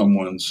abhor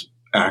someone's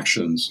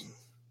actions,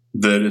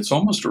 that it's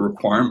almost a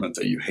requirement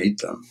that you hate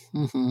them.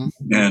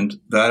 And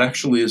that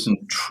actually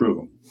isn't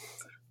true.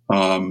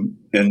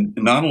 And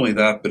not only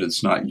that, but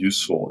it's not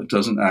useful. It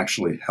doesn't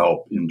actually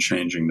help in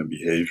changing the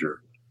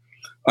behavior.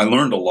 I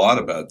learned a lot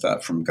about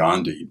that from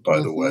Gandhi,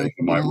 by the way,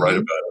 whom I write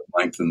about at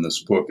length in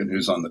this book and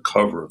who's on the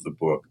cover of the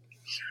book.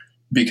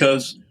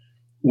 Because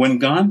when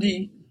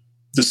Gandhi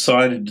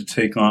decided to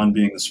take on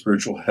being the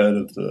spiritual head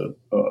of the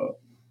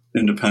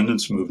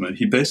independence movement,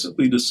 he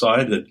basically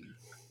decided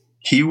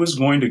he was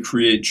going to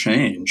create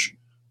change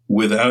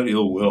without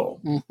ill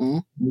will,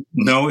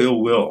 no ill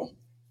will.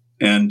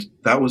 And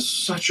that was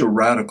such a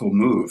radical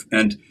move.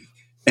 And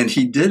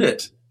he did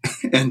it.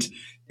 And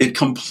it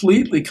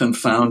completely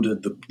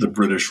confounded the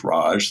British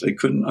Raj. They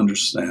couldn't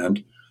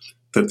understand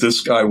that this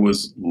guy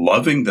was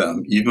loving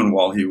them even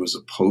while he was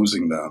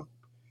opposing them.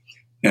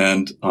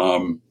 And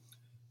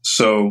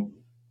so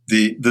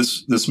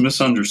this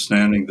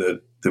misunderstanding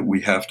that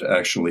we have to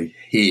actually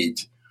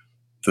hate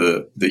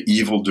the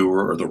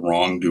evildoer or the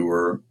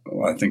wrongdoer,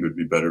 I think it would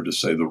be better to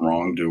say the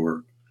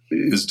wrongdoer,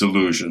 is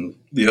delusion.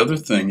 The other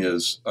thing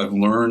is I've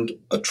learned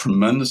a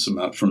tremendous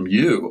amount from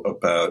you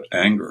about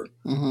anger,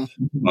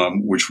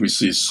 which we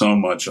see so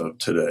much of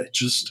today.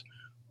 Just,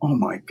 oh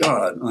my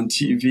God, on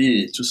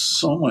TV, just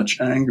so much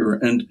anger.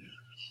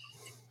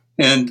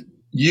 And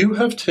you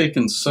have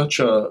taken such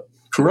a,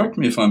 correct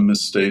me if I'm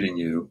misstating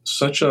you,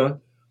 such a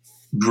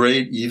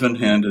great,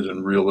 even-handed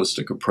and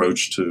realistic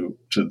approach to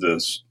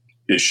this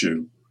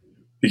issue.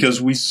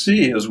 Because we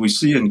see, as we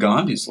see in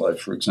Gandhi's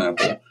life, for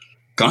example,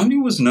 Gandhi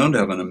was known to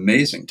have an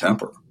amazing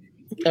temper.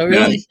 Oh,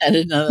 really? I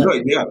didn't know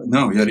that. Yeah,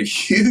 no, he had a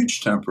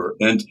huge temper,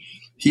 and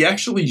he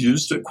actually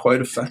used it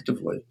quite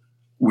effectively.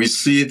 We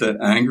see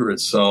that anger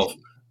itself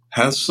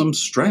has some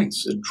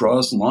strengths. It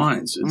draws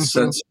lines. It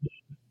sets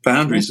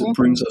boundaries. It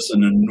brings us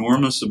an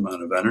enormous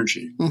amount of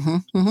energy.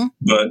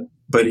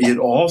 But it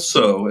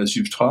also, as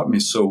you've taught me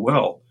so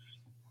well,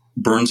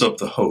 burns up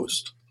the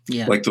host.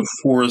 Yeah. Like the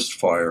forest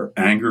fire,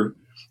 anger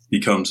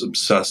becomes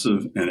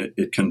obsessive, and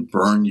it can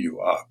burn you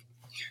up.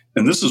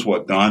 And this is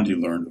what Gandhi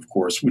learned, of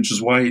course, which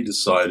is why he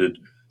decided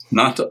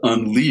not to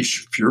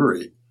unleash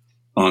fury,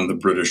 on the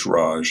British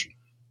Raj,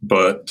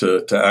 but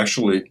to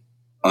actually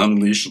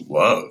unleash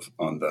love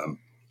on them.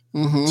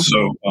 Mm-hmm.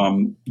 So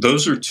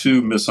those are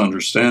two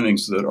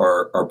misunderstandings that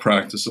our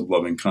practice of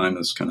loving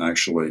kindness can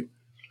actually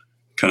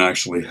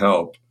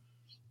help.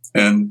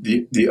 And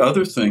the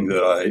other thing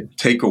that I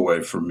take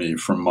away from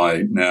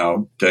my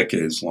now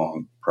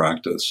decades-long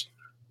practice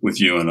with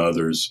you and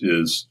others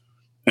is,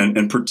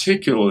 and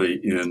particularly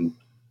in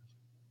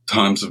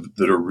times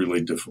that are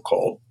really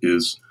difficult,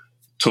 is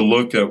to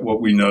look at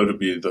what we know to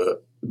be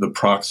the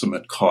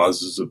proximate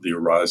causes of the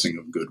arising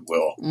of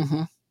goodwill.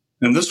 Mm-hmm.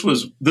 And this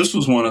was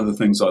one of the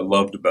things I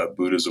loved about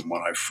Buddhism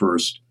when I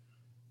first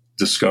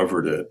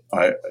discovered it.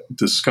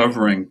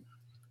 Discovering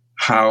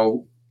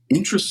how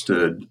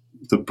interested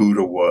the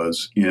Buddha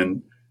was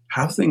in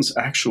how things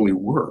actually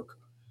work.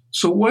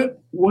 So what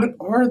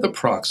are the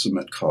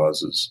proximate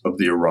causes of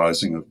the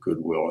arising of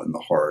goodwill in the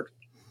heart?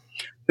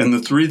 And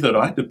the three that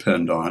I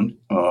depend on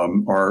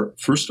are,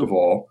 first of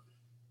all,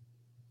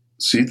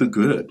 see the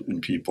good in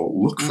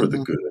people, look for the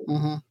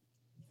good,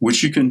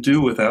 which you can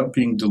do without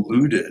being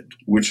deluded,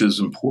 which is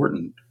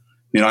important.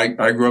 You know,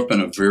 I grew up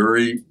in a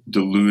very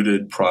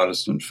deluded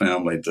Protestant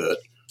family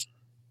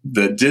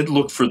that did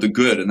look for the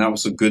good, and that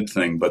was a good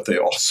thing, but they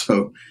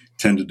also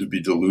tended to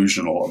be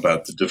delusional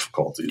about the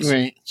difficulties.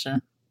 Right, sure.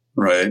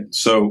 Right.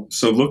 So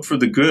look for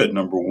the good,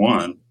 number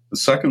one. The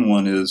second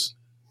one is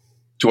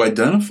to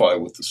identify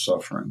with the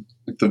suffering,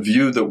 like the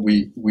view that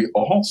we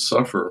all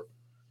suffer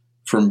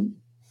from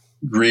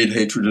greed,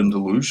 hatred, and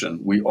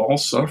delusion. We all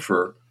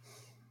suffer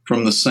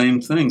from the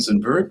same things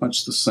in very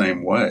much the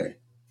same way.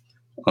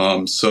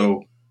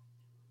 So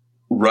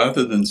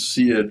rather than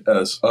see it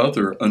as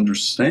other,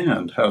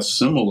 understand how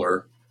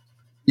similar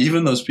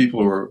even those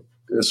people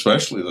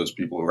especially those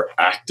people who are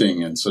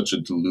acting in such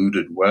a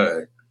deluded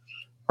way,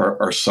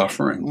 are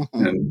suffering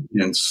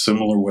in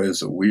similar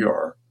ways that we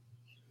are.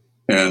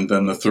 And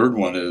then the third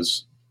one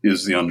is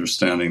the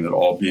understanding that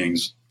all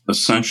beings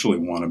essentially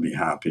want to be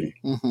happy.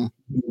 Mm-hmm.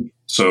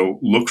 So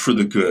look for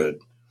the good,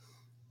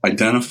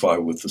 identify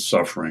with the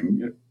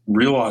suffering,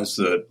 realize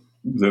that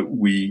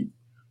we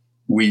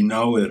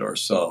know it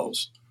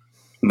ourselves.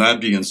 And that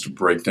begins to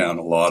break down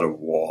a lot of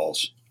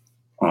walls,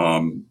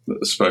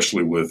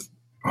 especially with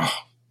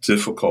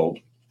difficult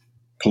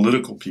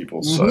political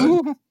people,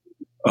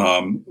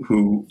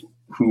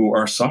 who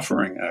are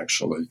suffering,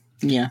 actually.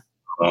 Yeah.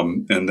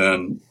 And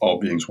then all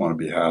beings want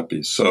to be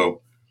happy.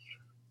 So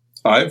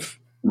I've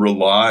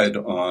relied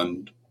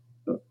on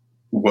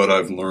what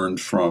I've learned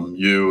from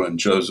you and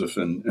Joseph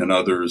and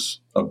others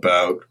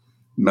about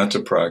metta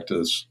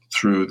practice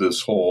through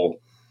this whole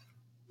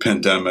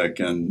pandemic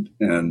and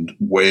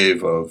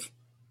wave of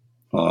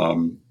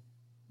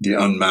the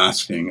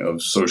unmasking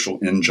of social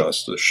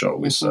injustice, shall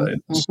we say,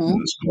 in this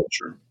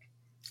culture.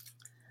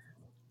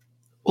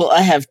 Well,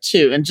 I have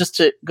too. And just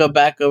to go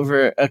back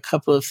over a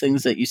couple of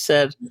things that you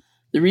said,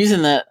 the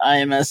reason that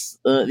IMS,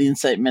 the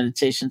Insight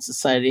Meditation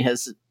Society,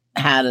 has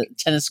had a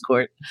tennis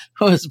court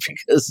was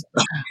because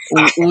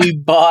we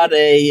bought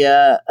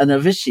a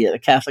novitiate, a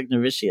Catholic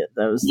novitiate.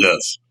 That was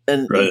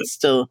it's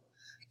still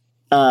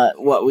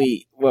what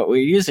we're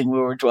using,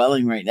 where we're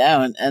dwelling right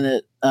now, and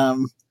it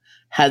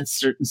had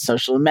certain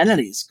social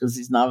amenities because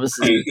these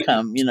novices would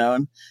come,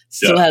 and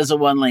still has a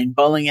 1-lane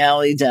bowling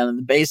alley down in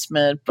the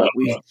basement, but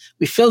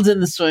we filled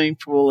in the swimming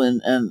pool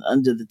and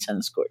under the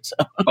tennis court. So.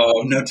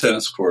 Oh, no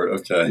tennis court.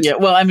 Okay. Yeah.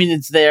 Well, I mean,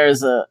 it's there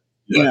as a,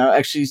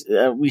 actually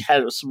we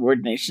had some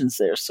ordinations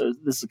there. So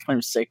this is kind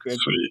of sacred.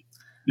 Sweet.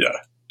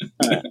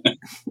 Yeah.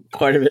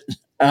 Part of it.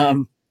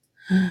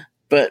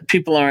 But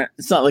people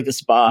it's not like a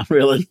spa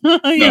really.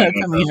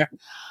 Coming here.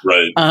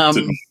 Right.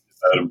 Didn't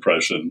that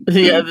impression.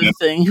 The other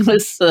thing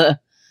was a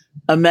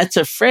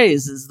metta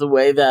phrase is the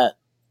way that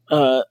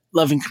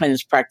loving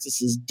kindness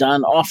practice is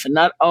done often.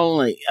 Not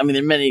only, I mean,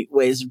 there are many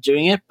ways of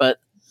doing it, but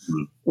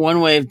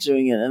one way of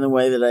doing it, and the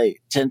way that I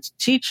tend to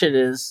teach it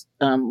is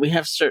we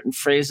have certain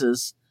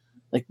phrases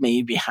like "May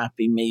you be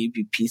happy," "May you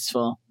be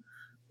peaceful,"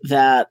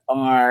 that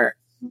are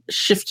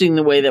shifting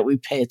the way that we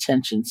pay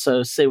attention.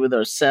 So, say with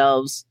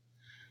ourselves,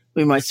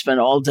 we might spend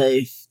all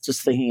day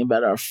just thinking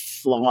about our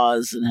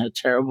flaws and how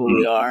terrible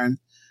we are, and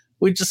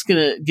we're just going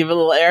to give a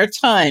little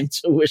airtime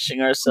to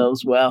wishing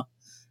ourselves well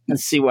and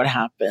see what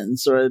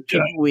happens. Or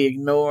people we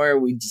ignore,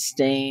 we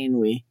disdain,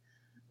 we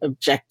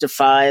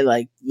objectify,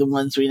 like the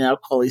ones we now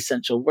call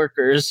essential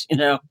workers,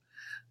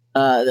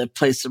 that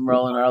play some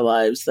role in our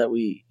lives that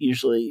we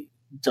usually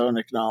don't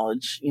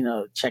acknowledge,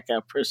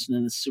 checkout person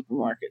in the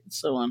supermarket and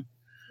so on.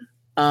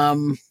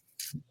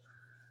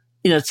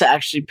 To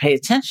actually pay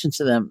attention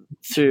to them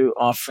through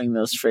offering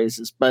those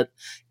phrases. But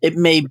it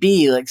may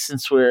be, like,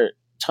 since we're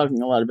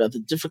talking a lot about the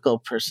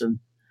difficult person,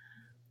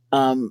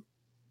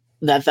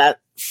 that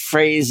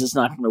phrase is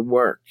not going to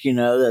work,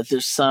 that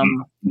there's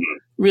some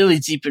really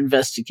deep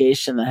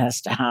investigation that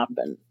has to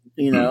happen,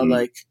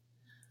 like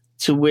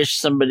to wish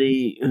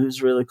somebody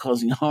who's really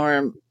causing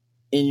harm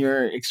in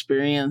your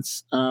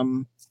experience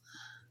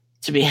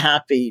to be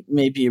happy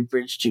may be a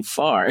bridge too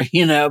far,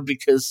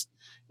 because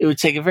it would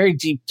take a very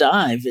deep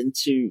dive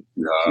into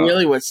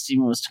really what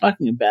Stephen was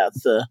talking about,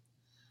 the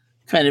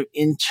kind of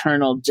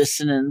internal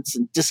dissonance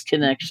and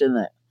disconnection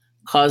that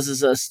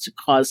causes us to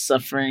cause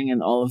suffering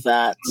and all of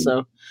that.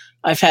 So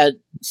I've had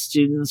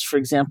students, for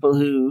example,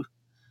 who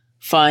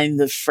find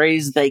the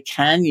phrase they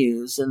can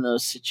use in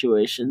those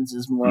situations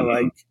is more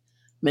like,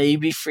 may you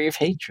be free of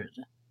hatred.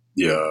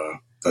 Yeah,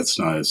 that's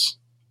nice.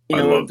 You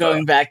know, we're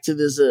going back to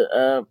this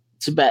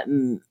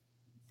Tibetan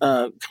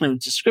kind of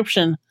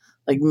description,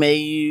 like, may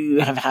you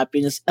have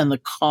happiness and the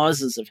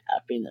causes of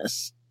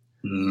happiness.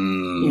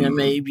 You know,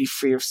 may you be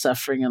free of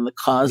suffering and the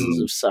causes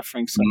of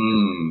suffering. So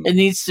it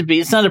needs to be,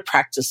 it's not a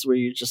practice where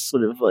you're just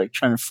sort of like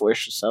trying to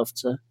force yourself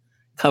to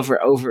cover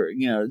over,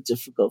 you know,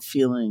 difficult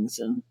feelings.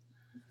 And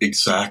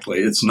exactly.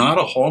 It's not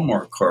a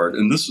Hallmark card.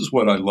 And this is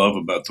what I love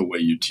about the way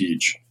you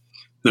teach.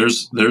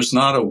 There's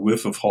not a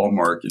whiff of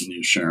Hallmark in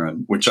you,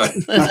 Sharon, which I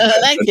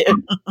thank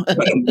you.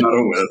 Not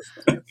a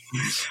whiff.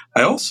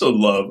 I also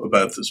love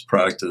about this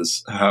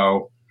practice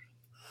how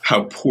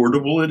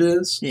portable it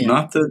is. Yeah.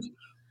 Not that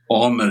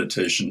all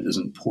meditation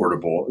isn't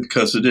portable,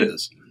 because it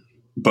is,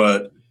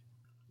 but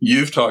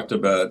you've talked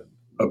about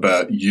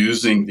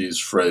using these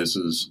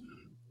phrases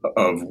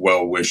of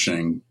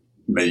well-wishing,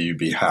 may you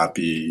be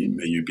happy,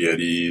 may you be at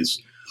ease,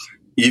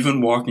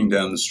 even walking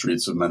down the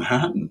streets of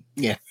Manhattan.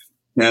 Yeah.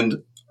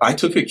 And I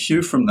took a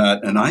cue from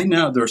that, and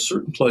there are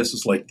certain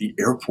places like the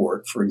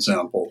airport, for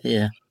example.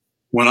 Yeah.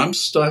 When I'm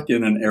stuck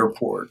in an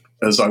airport,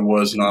 as I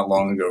was not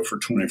long ago for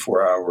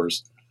 24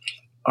 hours,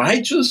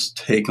 I just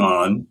take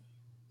on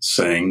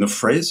saying the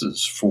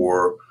phrases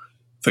for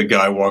the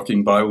guy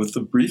walking by with the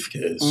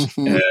briefcase,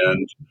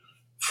 and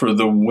for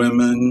the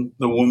woman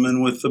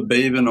with the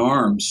babe in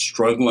arms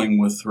struggling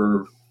with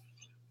her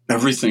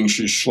everything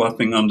she's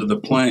schlepping onto the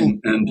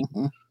plane. And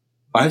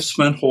I've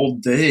spent whole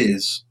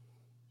days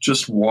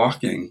just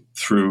walking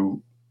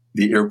through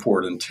the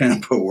airport in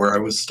Tampa where I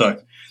was stuck,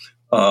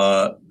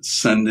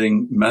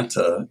 sending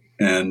metta.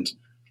 And,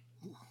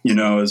 you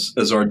know,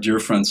 as our dear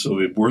friend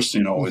Sylvia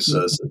Boorstein always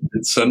says,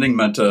 sending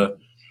metta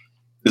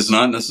is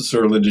not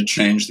necessarily to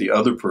change the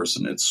other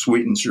person. It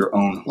sweetens your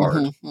own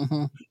heart.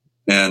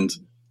 And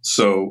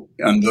so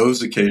on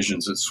those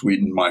occasions, it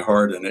sweetened my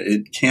heart, and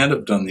it can't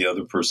have done the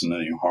other person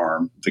any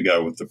harm, the guy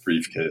with the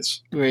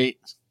briefcase. Great.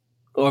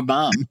 Or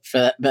bomb, for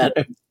that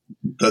matter.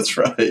 That's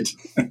right.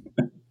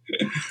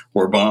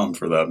 Or bomb,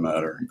 for that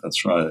matter.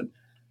 That's right.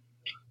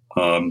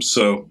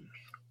 So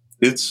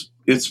it's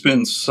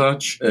been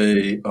such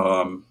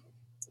an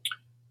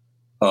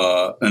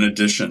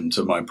addition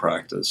to my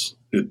practice.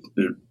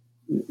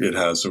 It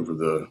has over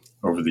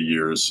the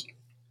years.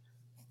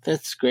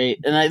 That's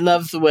great. And I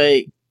love the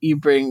way you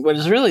bring what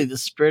is really the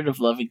spirit of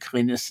loving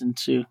kindness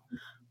into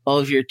all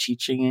of your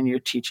teaching and your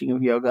teaching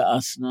of yoga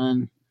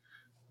asana.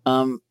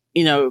 And,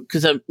 you know,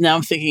 because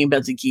I'm thinking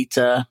about the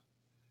Gita,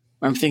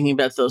 I'm thinking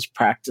about those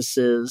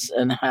practices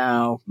and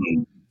how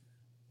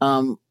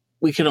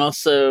we can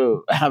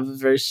also have a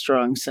very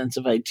strong sense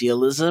of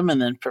idealism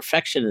and then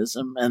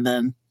perfectionism, and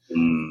then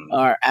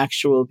our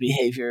actual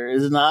behavior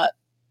is not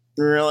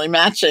really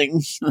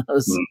matching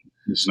those.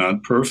 It's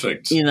not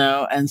perfect, you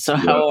know. And so,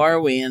 how are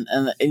we? And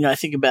you know, I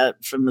think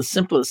about from the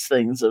simplest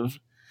things of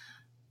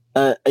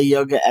a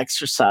yoga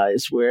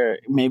exercise where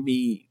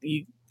maybe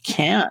you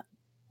can't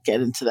get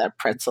into that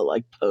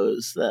pretzel-like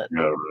pose that,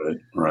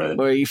 right,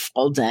 or you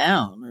fall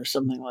down or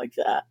something like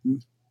that.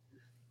 And,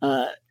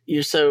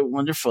 you're so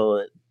wonderful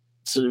at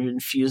sort of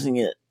infusing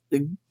it.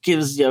 It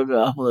gives yoga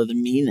a whole other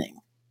meaning.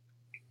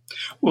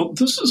 Well,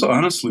 this is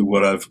honestly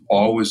what I've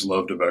always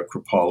loved about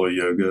Kripalu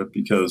Yoga,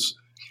 because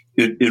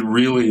it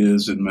really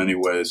is in many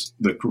ways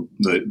the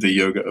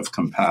yoga of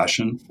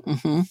compassion,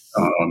 and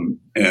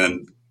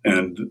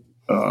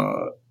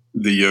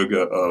the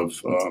yoga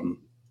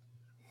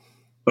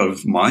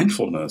of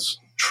mindfulness,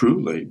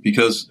 truly,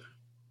 because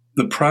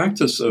the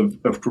practice of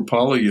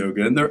Kripalu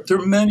Yoga, and there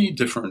are many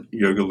different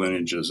yoga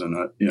lineages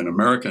in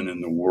America and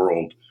in the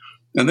world,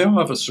 and they all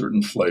have a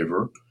certain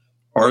flavor.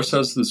 Ours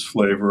has this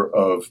flavor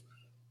of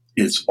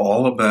it's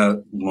all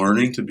about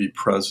learning to be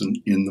present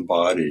in the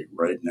body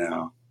right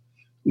now,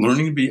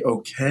 learning to be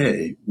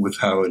okay with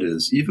how it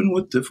is, even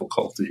with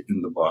difficulty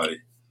in the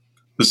body.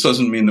 This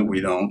doesn't mean that we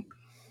don't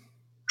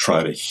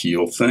try to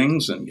heal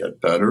things and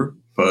get better,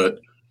 but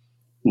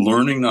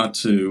learning not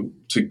to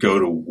go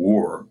to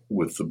war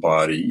with the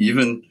body,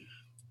 even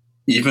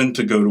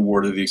to go to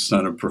war to the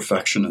extent of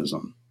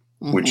perfectionism,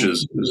 which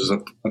is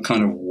a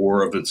kind of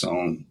war of its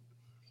own,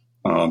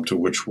 to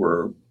which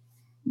we're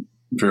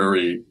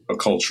very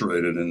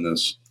acculturated in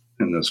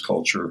this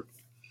culture.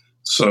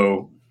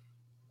 So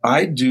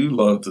I do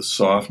love the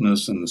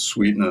softness and the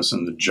sweetness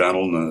and the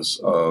gentleness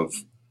of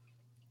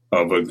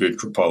a good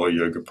Kripalu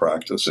Yoga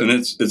practice, and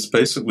it's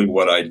basically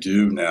what I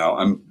do now.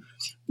 I'm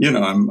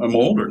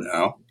older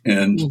now,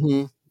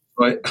 and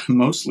I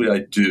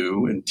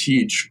do and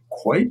teach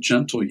quite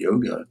gentle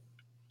yoga,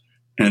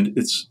 and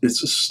it's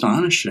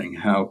astonishing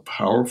how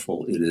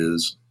powerful it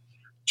is.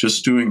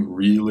 Just doing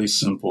really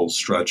simple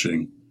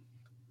stretching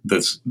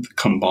that's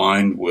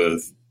combined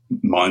with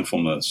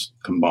mindfulness,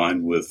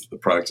 combined with the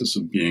practice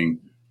of being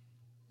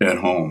at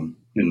home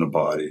in the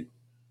body.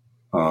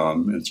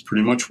 It's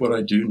pretty much what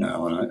I do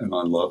now, and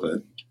I love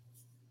it.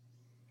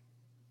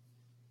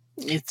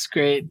 It's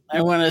great.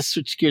 I want to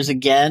switch gears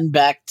again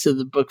back to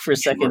the book for a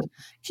second.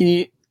 Can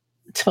you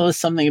tell us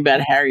something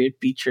about Harriet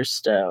Beecher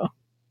Stowe?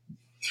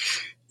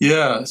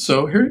 Yeah,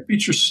 so Harriet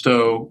Beecher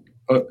Stowe,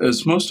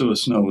 as most of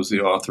us know, was the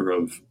author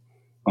of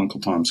Uncle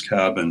Tom's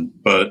Cabin,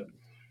 but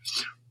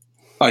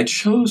I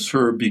chose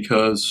her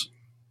because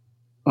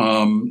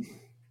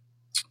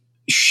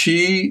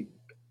she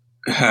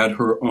had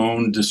her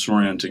own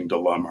disorienting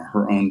dilemma,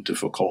 her own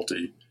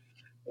difficulty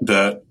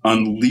that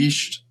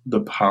unleashed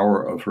the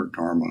power of her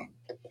dharma.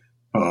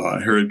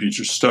 Harriet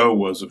Beecher Stowe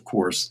was, of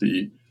course,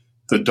 the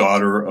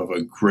daughter of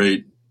a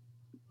great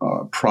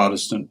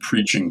Protestant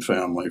preaching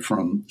family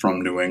from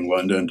New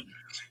England,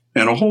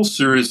 and a whole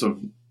series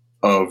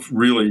of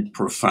really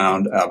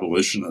profound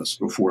abolitionists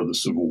before the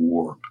Civil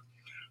War.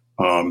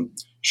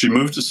 She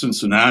moved to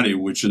Cincinnati,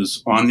 which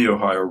is on the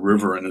Ohio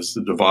River and is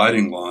the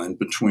dividing line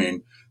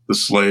between the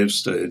slave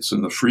states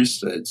and the free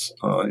states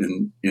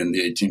in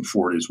the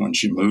 1840s when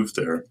she moved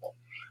there.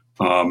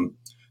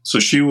 So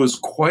she was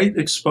quite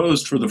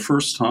exposed for the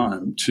first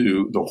time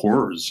to the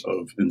horrors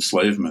of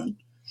enslavement.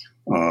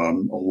 A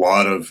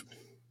lot of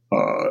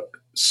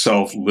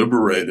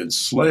self-liberated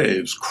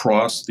slaves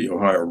crossed the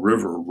Ohio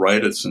River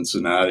right at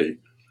Cincinnati.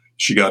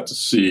 She got to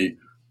see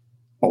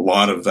a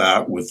lot of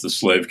that with the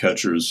slave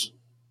catchers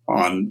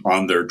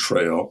on their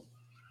trail.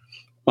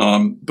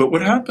 But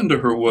what happened to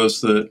her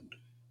was that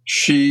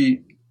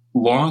she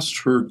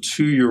lost her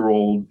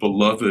 2-year-old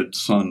beloved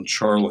son,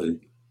 Charlie,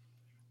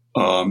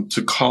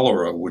 to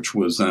cholera, which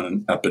was then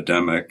an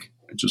epidemic,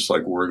 just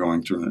like we're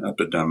going through an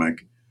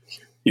epidemic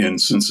in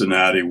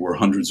Cincinnati, where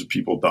hundreds of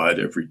people died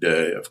every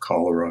day of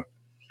cholera.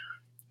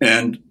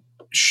 And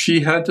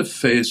she had to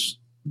face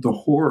the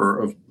horror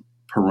of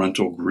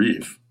parental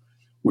grief,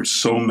 which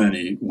so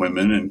many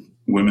women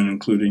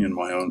including in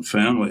my own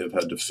family, have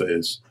had to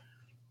face.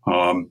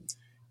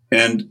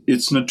 And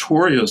it's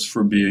notorious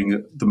for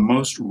being the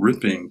most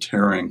ripping,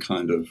 tearing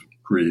kind of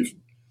grief.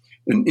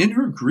 And in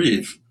her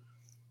grief,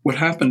 what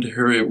happened to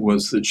Harriet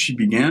was that she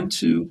began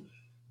to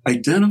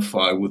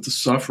identify with the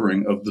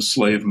suffering of the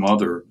slave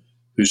mother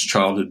whose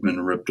child had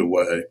been ripped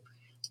away,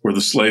 or the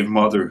slave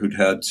mother who'd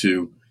had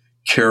to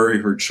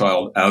carry her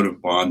child out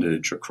of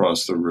bondage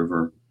across the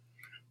river.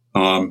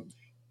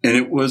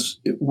 And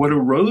what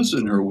arose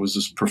in her was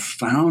this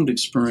profound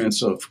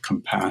experience of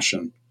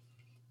compassion,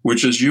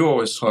 which, as you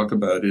always talk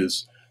about,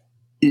 is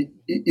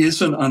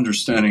an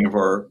understanding of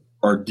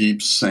our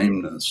deep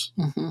sameness.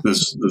 Mm-hmm.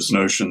 This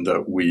notion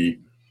that we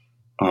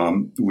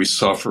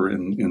suffer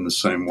in the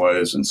same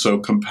ways, and so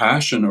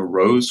compassion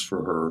arose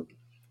for her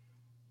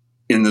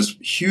in this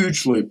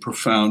hugely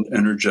profound,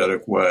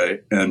 energetic way,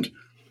 and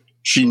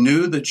she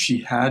knew that she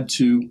had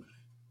to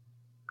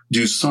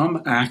do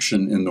some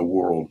action in the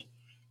world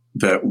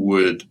that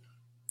would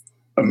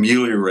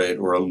ameliorate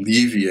or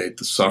alleviate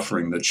the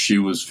suffering that she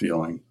was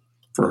feeling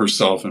for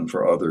herself and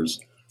for others.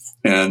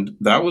 And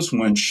that was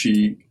when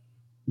she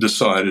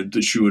decided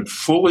that she would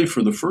fully,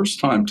 for the first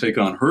time, take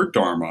on her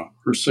dharma,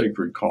 her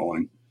sacred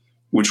calling,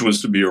 which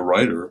was to be a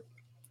writer.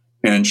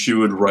 And she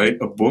would write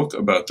a book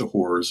about the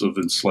horrors of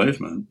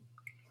enslavement,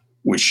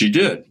 which she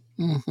did.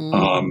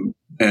 Mm-hmm.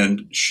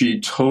 And she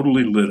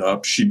totally lit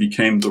up. She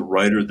became the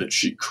writer that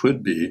she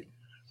could be,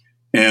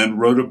 and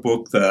wrote a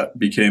book that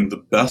became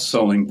the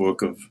best-selling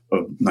book of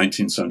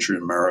 19th century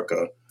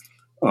America.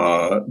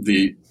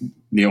 The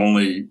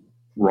only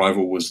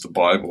rival was the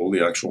Bible,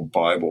 the actual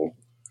Bible.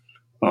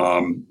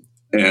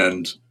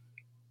 And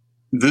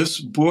this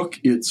book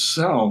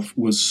itself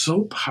was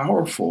so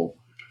powerful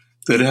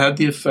that it had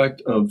the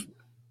effect of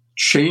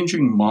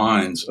changing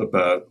minds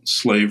about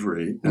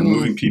slavery and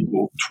moving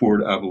people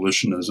toward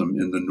abolitionism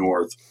in the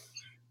North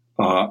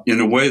in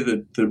a way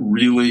that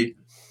really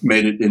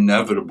made it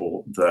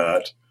inevitable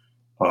that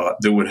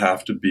there would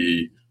have to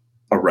be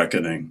a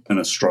reckoning and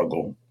a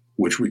struggle,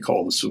 which we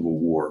call the Civil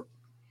War.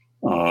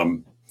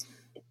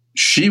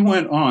 She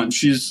went on.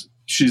 She's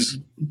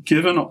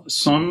given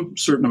some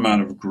certain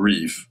amount of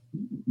grief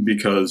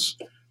because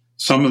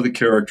some of the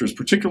characters,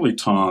 particularly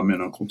Tom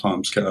in Uncle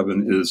Tom's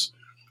Cabin,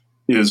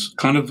 is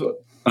kind of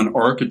an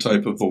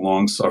archetype of the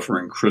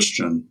long-suffering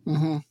Christian.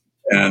 Mm-hmm.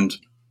 And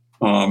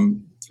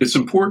it's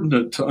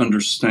important to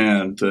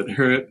understand that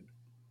Harriet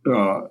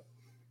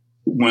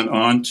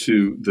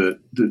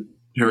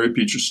Harriet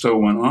Beecher Stowe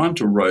went on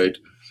to write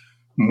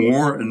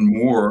more and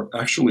more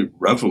actually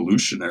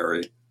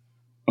revolutionary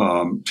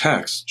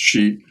texts.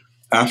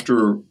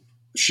 After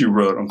she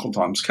wrote Uncle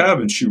Tom's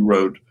Cabin, she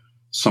wrote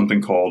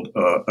something called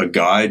A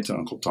Guide to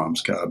Uncle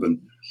Tom's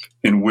Cabin,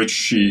 in which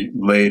she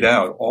laid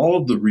out all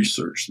of the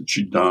research that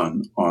she'd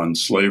done on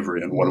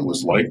slavery and what it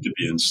was like to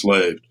be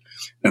enslaved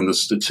and the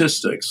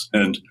statistics.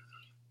 And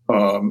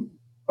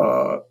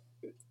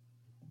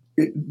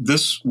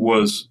this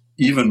was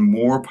even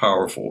more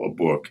powerful a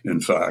book,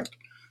 in fact,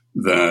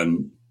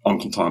 than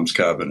Uncle Tom's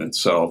Cabin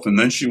itself. And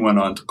then she went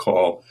on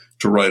to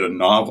write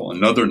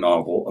another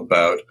novel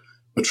about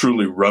a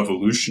truly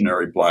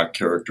revolutionary Black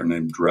character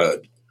named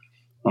Dred.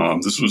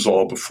 This was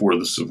all before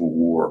the Civil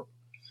War.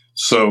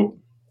 So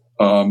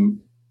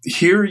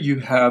here you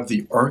have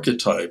the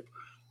archetype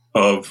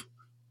of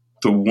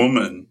the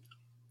woman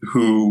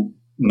who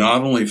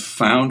not only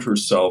found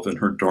herself in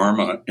her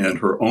dharma and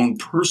her own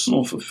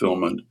personal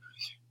fulfillment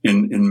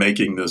in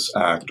making this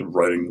act of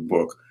writing the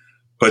book,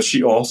 but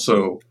she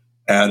also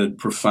added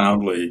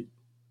profoundly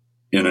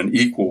in an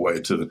equal way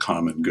to the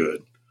common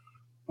good.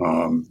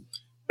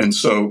 And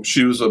so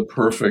she was a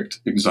perfect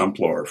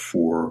exemplar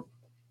for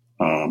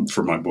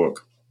my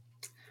book.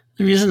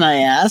 The reason I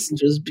asked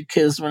was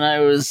because when I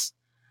was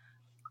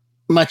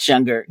much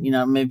younger,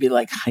 maybe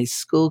like high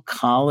school,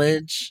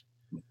 college,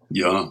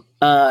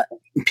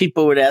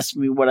 people would ask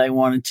me what I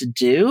wanted to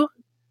do.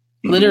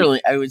 Mm-hmm.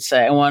 Literally, I would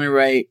say, I want to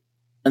write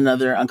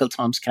another Uncle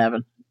Tom's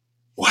Cabin.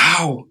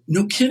 Wow.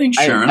 No kidding,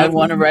 Sharon. I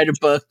want to write a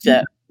book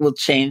that will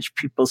change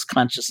people's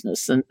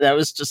consciousness. And that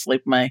was just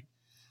like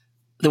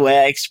the way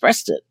I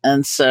expressed it.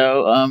 And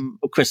so,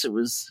 of course, it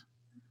was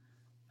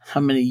how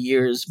many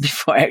years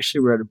before I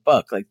actually wrote a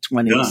book, like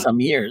 20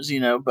 some years,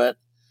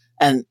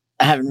 and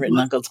I haven't written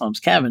Uncle Tom's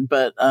Cabin,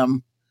 but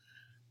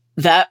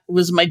that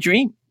was my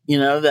dream,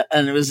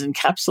 and it was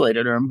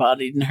encapsulated or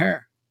embodied in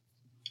her.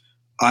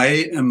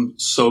 I am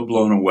so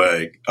blown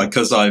away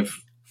because I've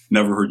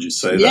never heard you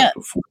say that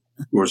before.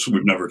 Of course,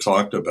 we've never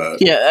talked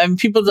about it. Yeah,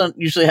 people don't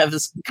usually have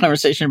this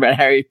conversation about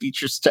Harriet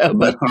Beecher Stowe,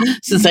 but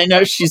since I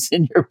know she's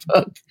in your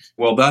book.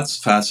 Well, that's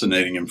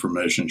fascinating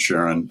information,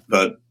 Sharon.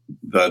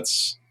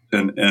 That's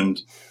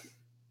and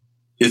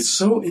it's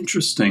so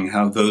interesting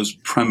how those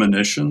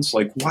premonitions,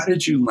 like why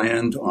did you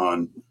land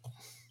on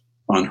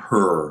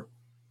her?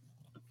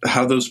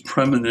 How those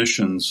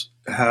premonitions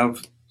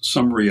have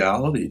some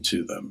reality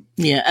to them.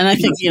 Yeah, and I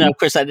think, of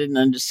course, I didn't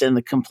understand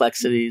the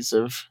complexities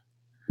of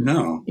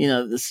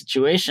the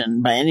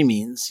situation by any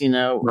means,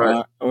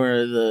 right. or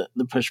the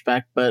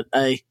pushback. But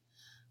I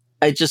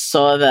just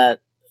saw that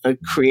a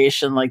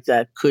creation like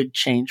that could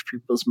change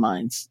people's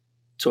minds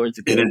towards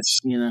the good,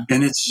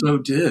 And it so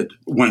did.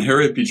 When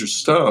Harriet Beecher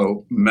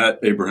Stowe met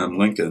Abraham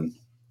Lincoln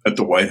at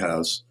the White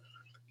House,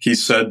 he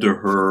said to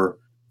her,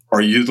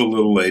 "Are you the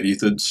little lady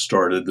that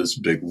started this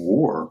big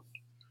war?"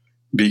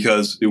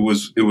 Because it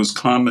was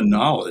common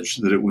knowledge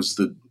that it was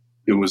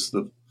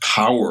the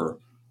power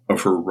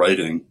of her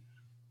writing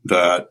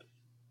that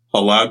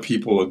allowed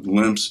people a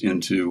glimpse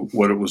into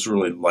what it was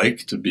really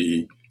like to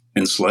be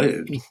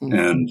enslaved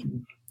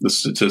and the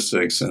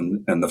statistics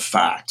and the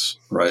facts,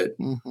 right?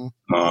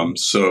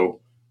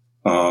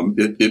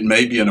 It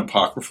may be an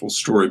apocryphal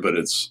story, but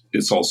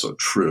it's also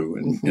true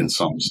in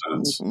some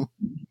sense.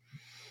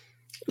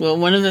 Well,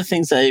 one of the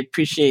things I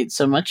appreciate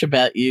so much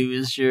about you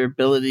is your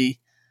ability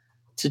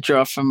to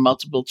draw from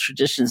multiple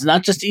traditions,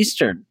 not just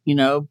Eastern,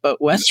 but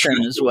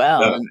Western as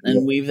well,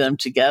 and weave them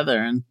together.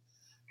 And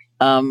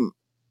I'm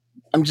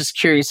just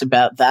curious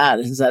about that.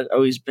 Has that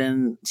always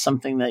been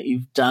something that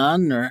you've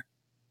done, or?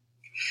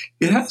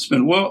 It has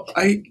been. Well,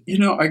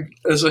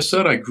 as I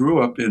said, I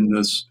grew up in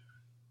this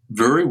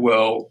very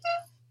well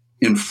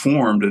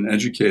informed and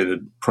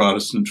educated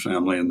Protestant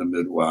family in the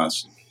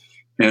Midwest.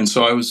 And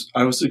so I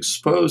was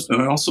exposed,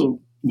 and I also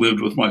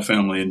lived with my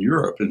family in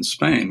Europe, in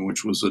Spain,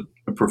 which was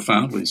a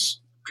profoundly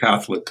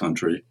Catholic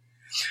country.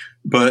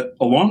 But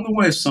along the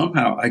way,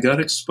 somehow I got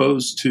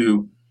exposed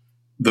to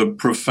the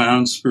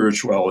profound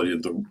spirituality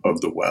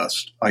of the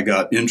West. I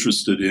got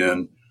interested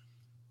in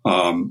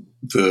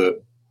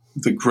the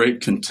great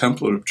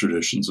contemplative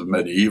traditions of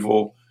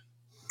medieval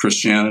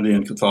Christianity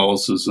and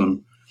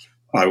Catholicism.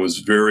 I was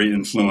very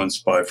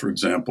influenced by, for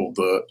example,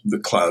 the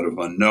Cloud of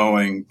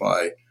Unknowing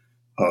by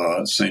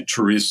St.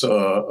 Teresa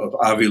of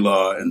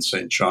Avila and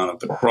St. John of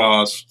the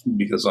Cross,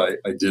 because I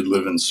did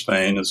live in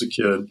Spain as a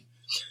kid.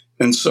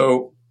 And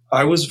so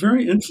I was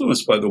very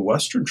influenced by the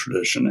Western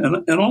tradition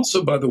and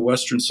also by the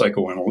Western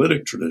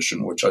psychoanalytic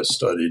tradition, which I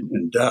studied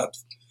in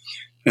depth.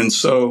 And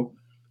so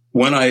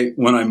when I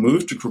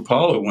moved to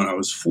Kripalu when I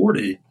was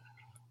 40,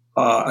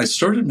 I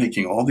started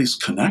making all these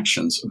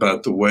connections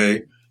about the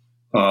way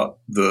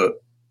the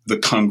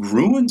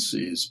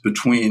congruencies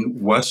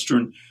between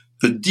Western,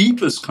 the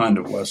deepest kind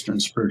of Western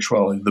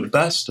spirituality, the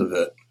best of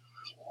it,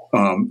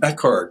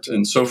 Eckhart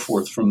and so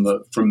forth from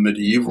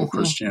medieval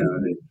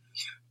Christianity.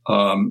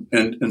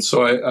 And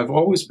so I've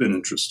always been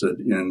interested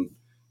in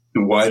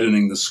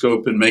widening the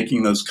scope and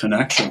making those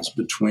connections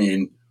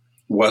between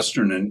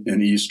Western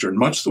and Eastern,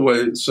 much the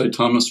way, say,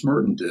 Thomas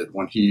Merton did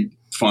when he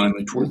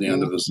finally, toward the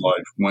end of his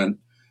life, went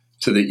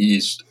to the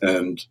East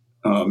and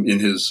in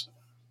his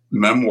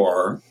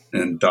memoir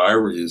and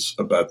diaries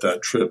about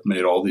that trip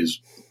made all these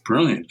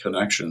brilliant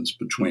connections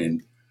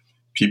between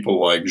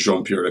people like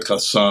Jean-Pierre de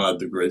Caussade,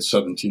 the great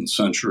 17th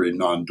century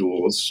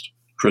non-dualist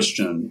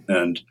Christian,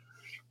 and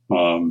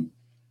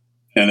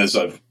as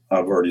I've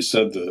already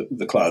said,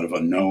 the Cloud of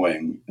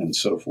Unknowing and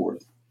so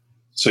forth.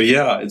 So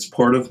yeah, it's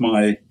part of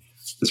my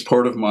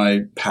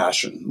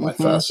passion, my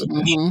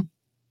fascination.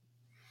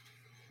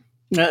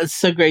 No, it's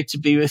so great to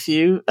be with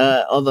you,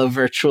 although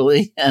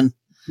virtually, and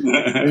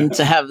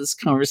to have this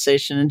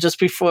conversation. And just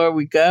before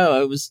we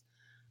go, I was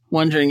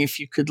wondering if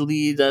you could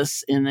lead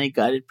us in a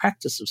guided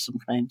practice of some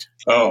kind.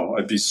 Oh,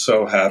 I'd be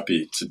so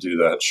happy to do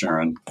that,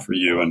 Sharon, for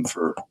you and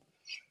for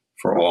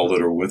all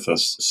that are with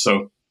us.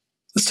 So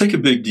let's take a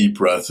big deep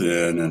breath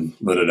in and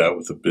let it out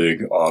with a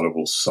big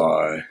audible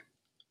sigh.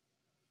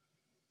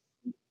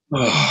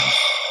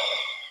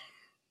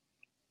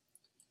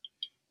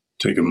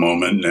 Take a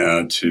moment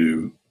now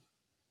to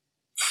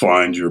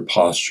find your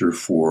posture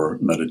for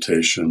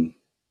meditation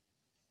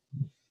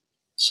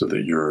so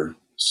that you're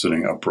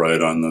sitting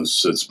upright on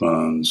those sits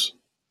bones.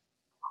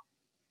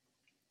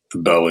 The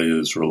belly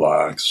is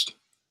relaxed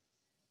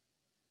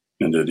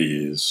and at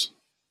ease.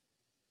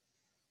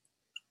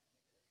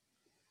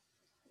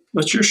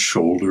 Let your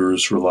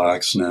shoulders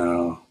relax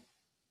now,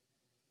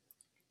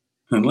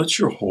 and let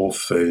your whole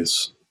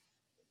face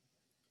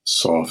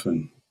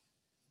soften.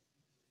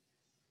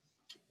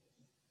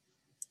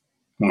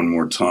 One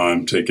more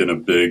time, take in a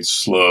big,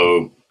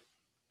 slow,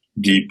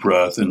 deep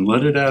breath and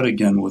let it out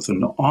again with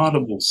an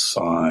audible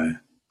sigh.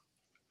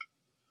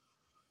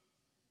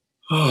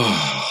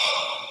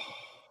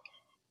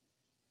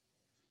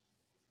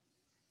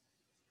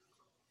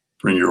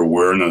 Bring your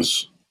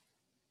awareness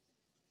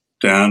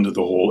down to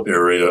the whole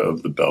area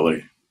of the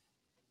belly.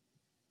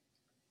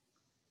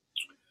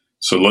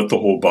 So let the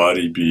whole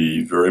body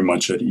be very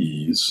much at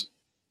ease,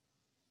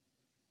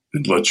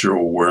 and let your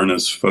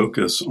awareness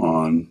focus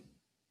on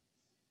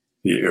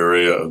the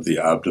area of the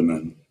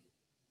abdomen.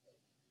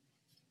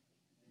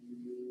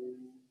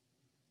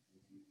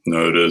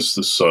 Notice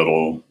the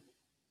subtle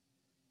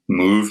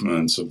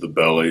movements of the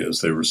belly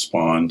as they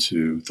respond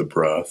to the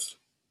breath,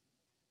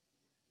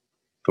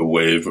 the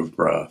wave of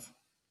breath.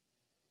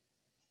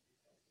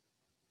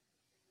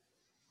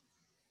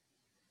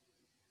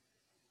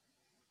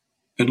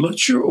 And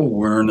let your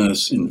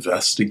awareness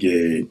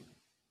investigate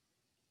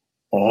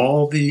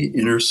all the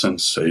inner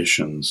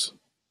sensations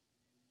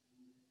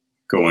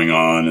going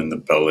on in the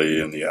belly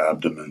and the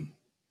abdomen.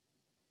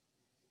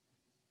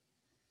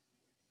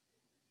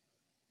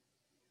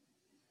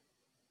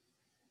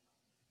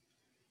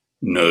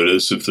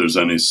 Notice if there's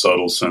any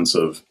subtle sense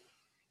of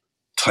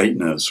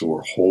tightness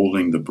or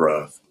holding the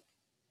breath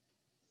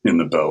in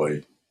the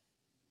belly.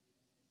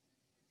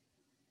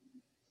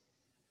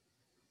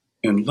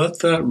 And let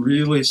that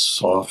really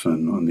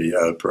soften on the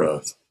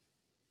out-breath.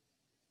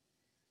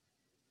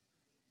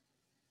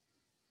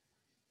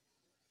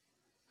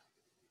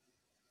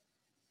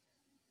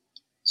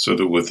 So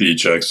that with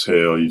each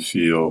exhale you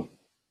feel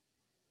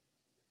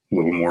a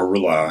little more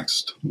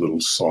relaxed, a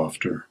little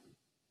softer.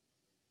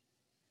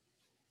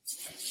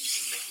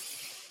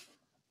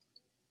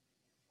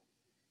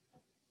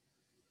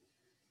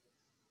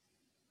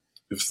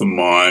 If the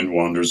mind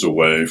wanders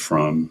away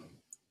from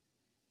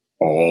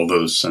all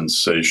those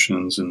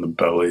sensations in the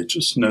belly,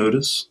 just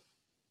notice.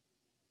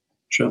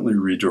 Gently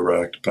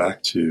redirect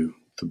back to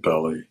the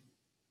belly.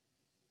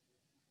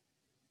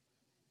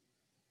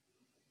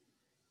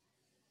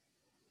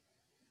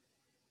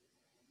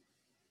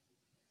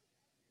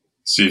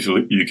 See if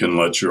you can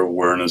let your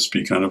awareness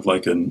be kind of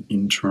like an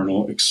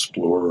internal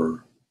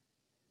explorer,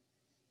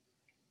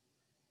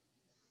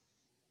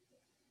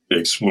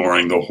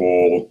 exploring the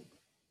whole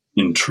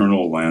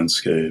internal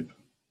landscape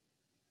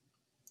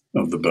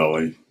of the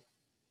belly.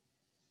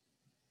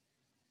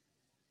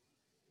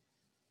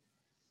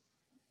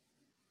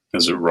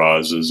 As it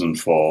rises and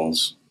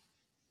falls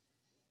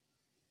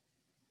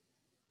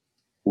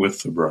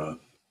with the breath.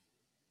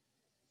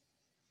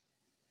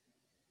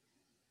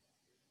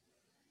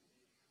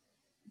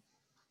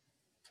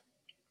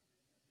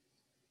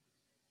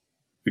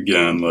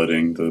 Again,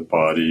 letting the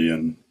body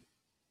and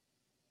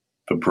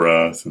the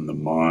breath and the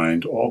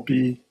mind all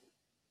be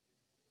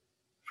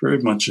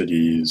very much at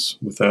ease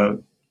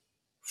without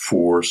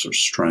force or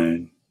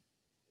strain.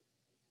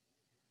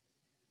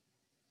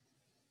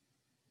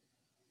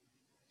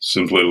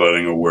 Simply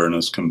letting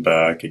awareness come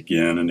back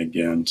again and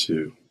again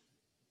to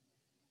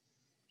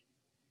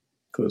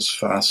those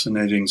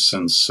fascinating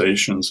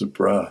sensations of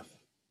breath.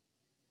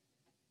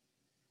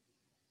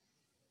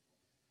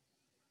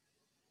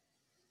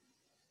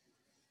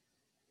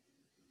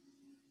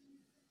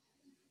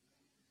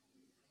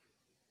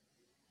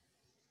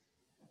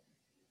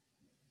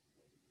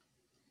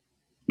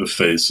 The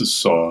face is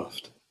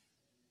soft.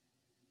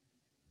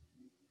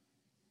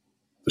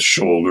 The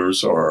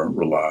shoulders are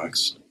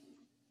relaxed.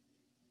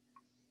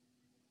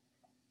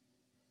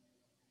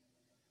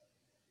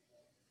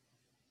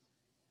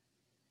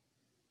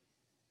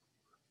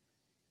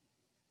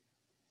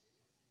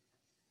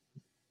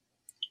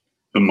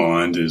 The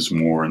mind is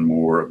more and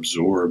more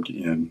absorbed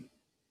in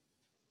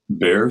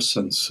bare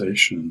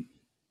sensation.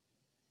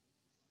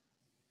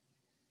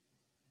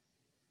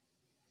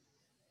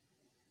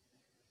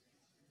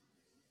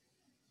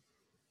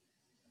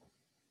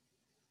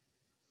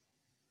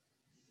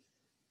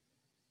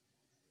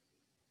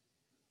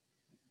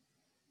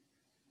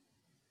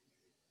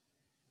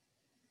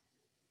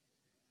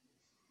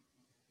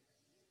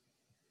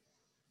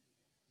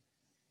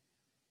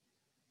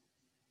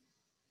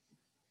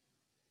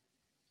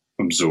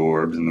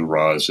 Absorbed in the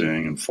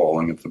rising and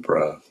falling of the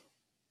breath.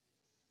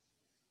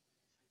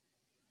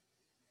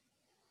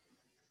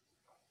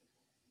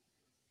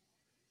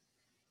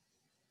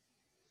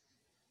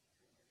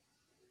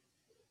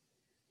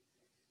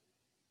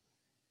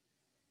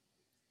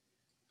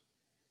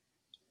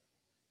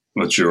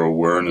 Let your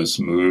awareness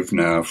move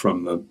now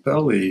from the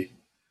belly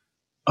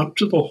up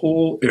to the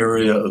whole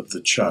area of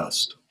the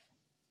chest,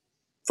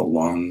 the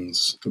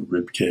lungs, the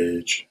rib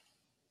cage.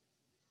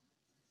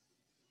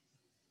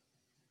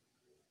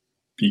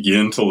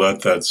 Begin to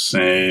let that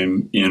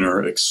same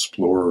inner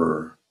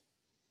explorer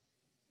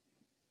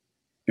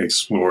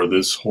explore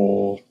this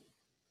whole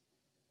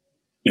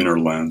inner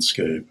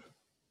landscape.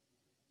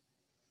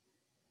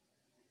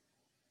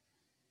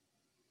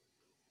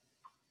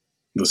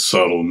 The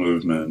subtle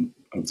movement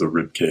of the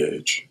rib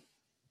cage,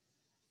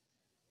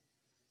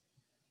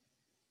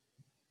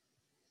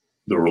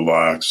 the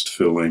relaxed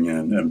filling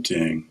and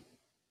emptying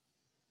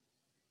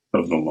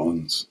of the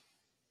lungs.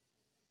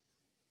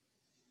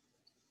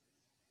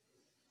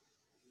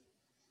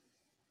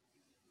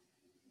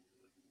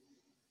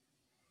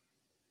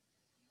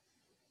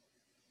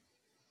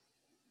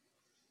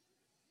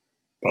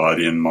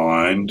 Body and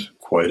mind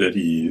quite at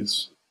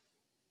ease.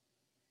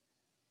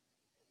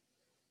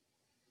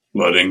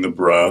 Letting the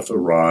breath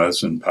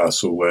arise and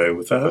pass away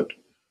without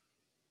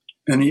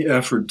any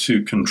effort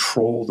to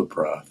control the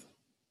breath.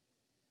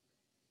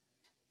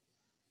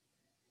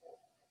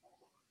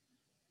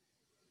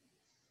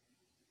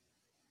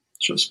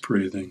 Just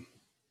breathing.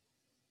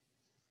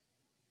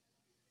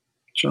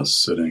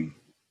 Just sitting.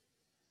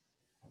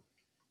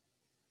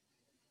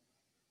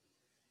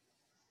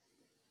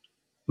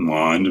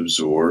 Mind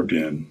absorbed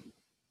in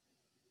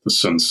the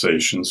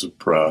sensations of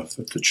breath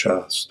at the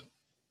chest.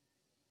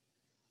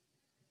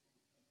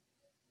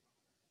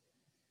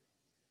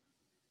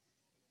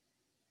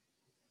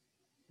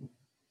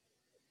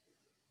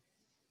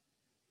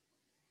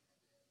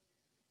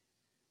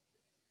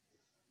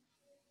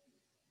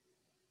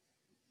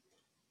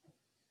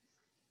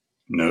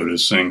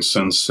 Noticing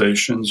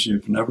sensations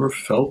you've never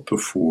felt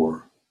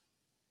before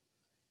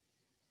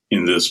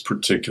in this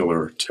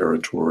particular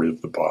territory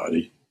of the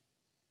body.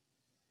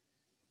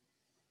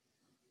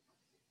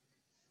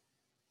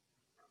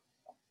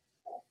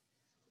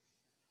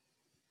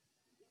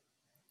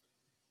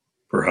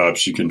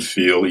 Perhaps you can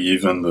feel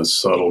even the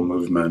subtle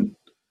movement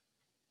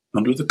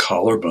under the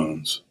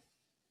collarbones,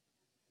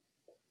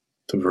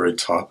 the very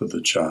top of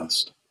the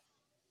chest.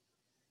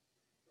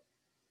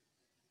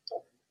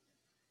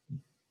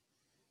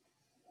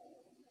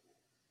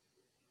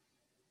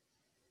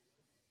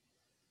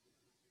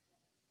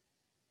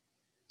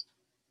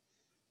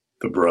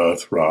 The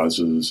breath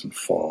rises and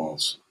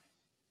falls.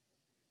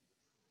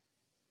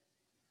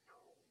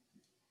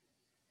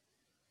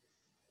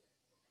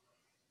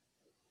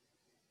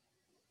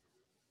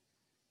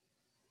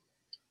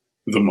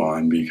 The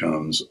mind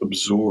becomes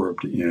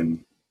absorbed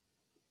in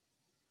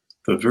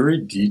the very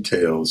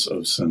details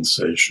of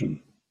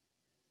sensation.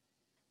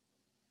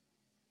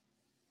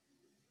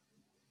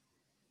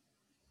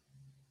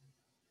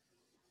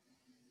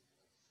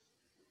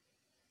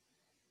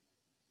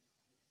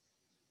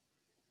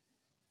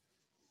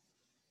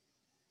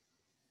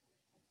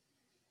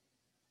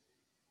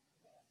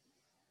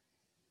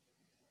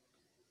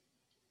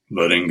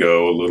 Letting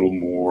go a little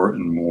more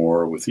and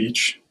more with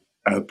each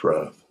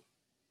out-breath.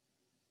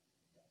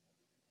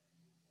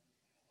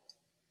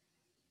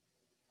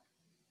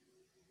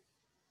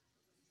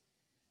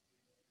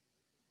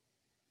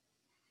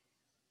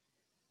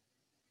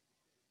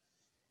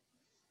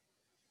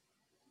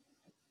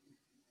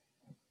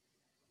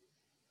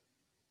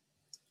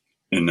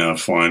 And now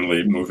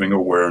finally moving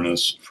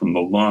awareness from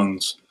the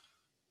lungs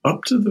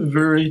up to the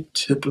very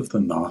tip of the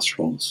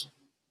nostrils.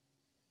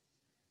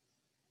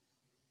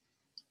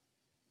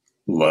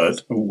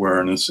 Let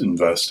awareness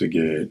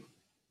investigate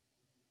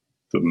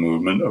the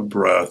movement of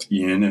breath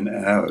in and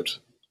out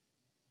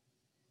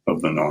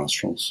of the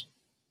nostrils.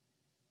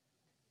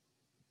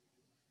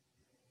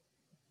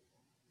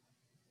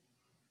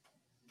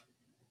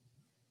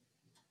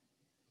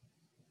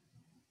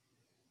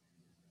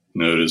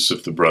 Notice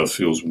if the breath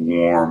feels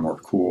warm or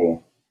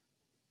cool.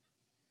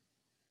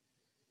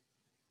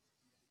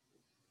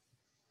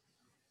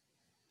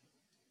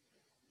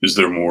 Is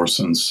there more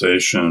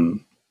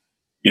sensation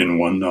in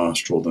one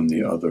nostril than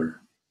the other?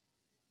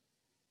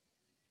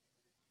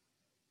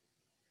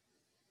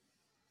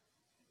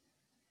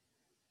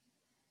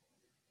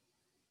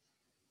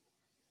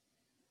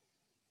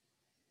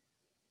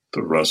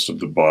 The rest of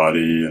the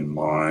body and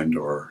mind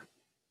are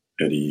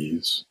at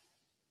ease.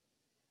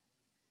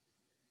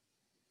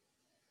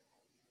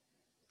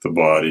 The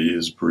body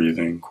is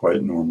breathing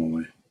quite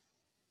normally.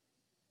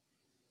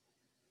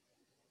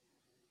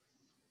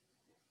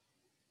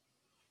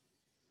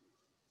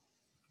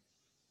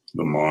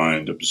 The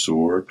mind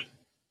absorbed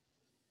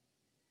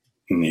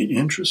in the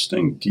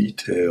interesting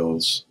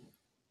details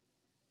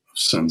of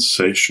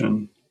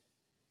sensation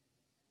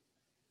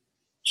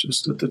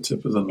just at the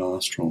tip of the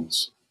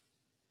nostrils.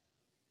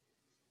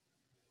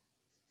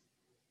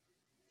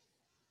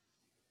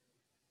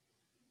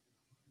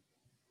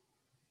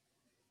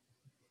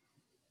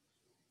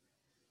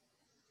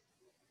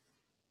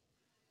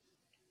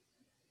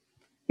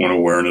 When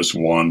awareness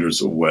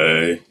wanders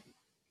away,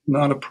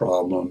 not a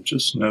problem,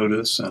 just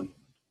notice and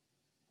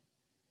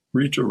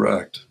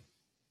redirect.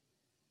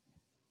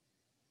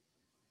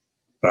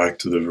 back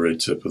to the very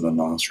tip of the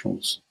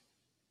nostrils.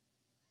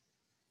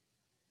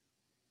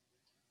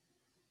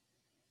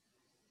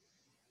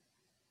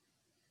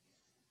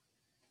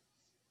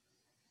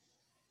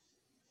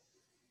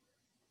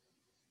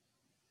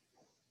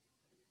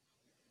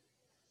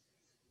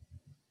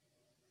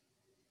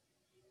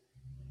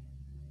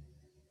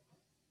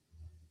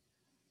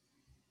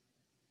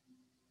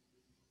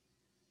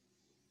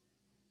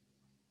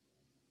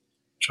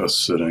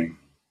 Just sitting,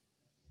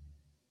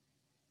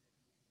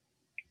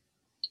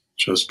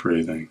 just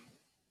breathing.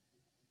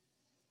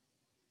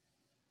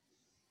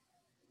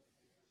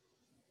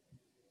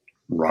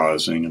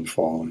 Rising and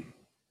falling.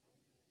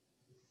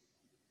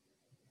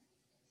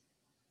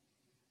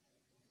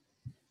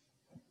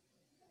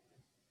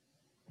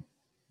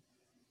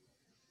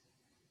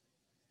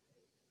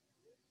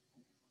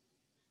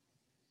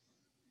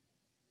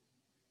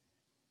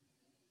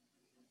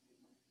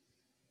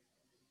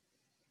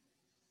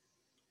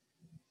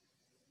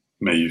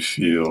 May you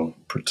feel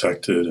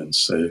protected and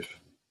safe,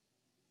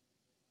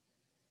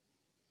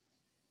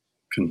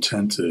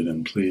 contented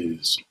and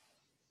pleased.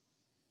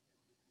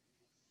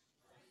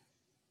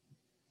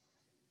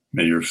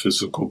 May your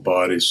physical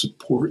body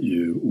support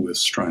you with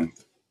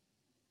strength.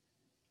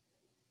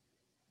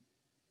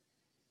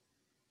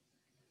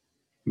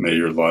 May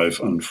your life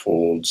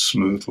unfold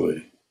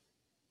smoothly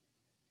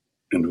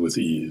and with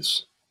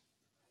ease.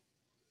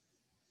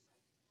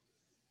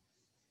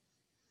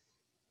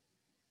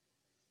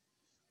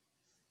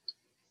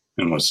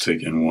 And let's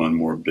take in one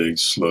more big,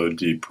 slow,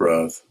 deep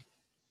breath.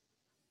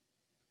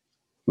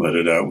 Let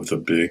it out with a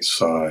big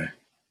sigh.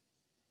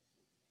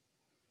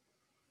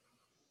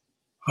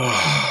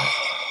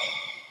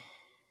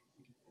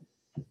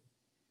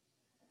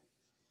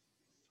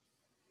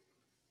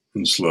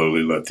 And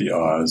slowly let the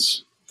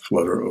eyes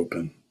flutter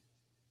open,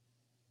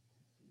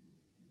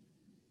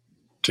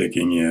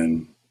 taking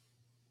in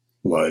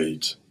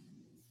light,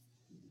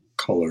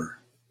 color,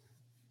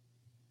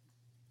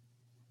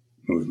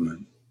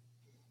 movement.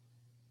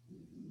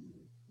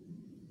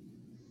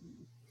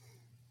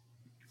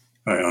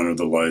 I honor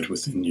the light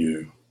within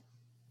you.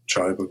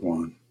 Jai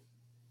Bhagwan.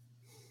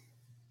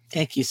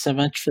 Thank you so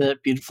much for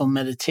that beautiful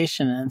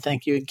meditation, and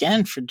thank you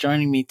again for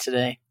joining me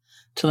today.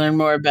 To learn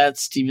more about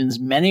Stephen's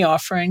many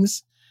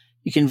offerings,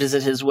 you can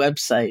visit his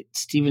website,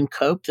 Stephen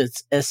Cope,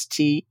 that's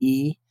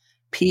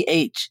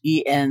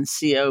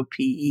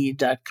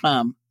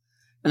StephenCope.com.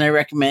 And I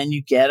recommend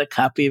you get a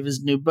copy of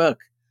his new book,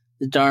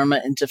 The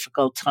Dharma in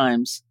Difficult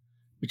Times,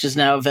 which is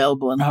now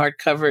available in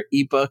hardcover,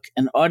 ebook,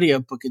 and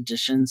audiobook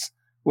editions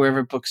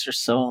wherever books are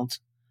sold.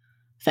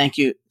 Thank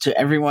you to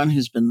everyone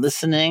who's been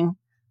listening.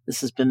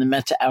 This has been the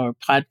Metta Hour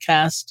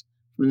podcast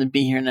from the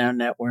Be Here Now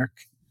Network.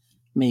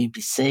 May you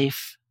be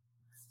safe,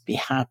 be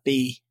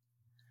happy,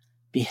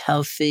 be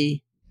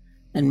healthy,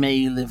 and may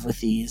you live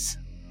with ease.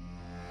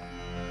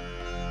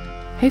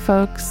 Hey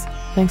folks,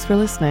 thanks for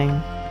listening.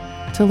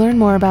 To learn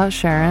more about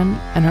Sharon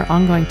and her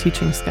ongoing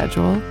teaching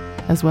schedule,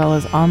 as well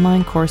as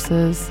online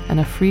courses and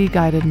a free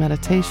guided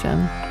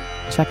meditation,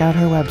 check out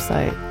her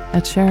website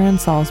at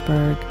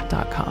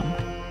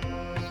SharonSalzberg.com.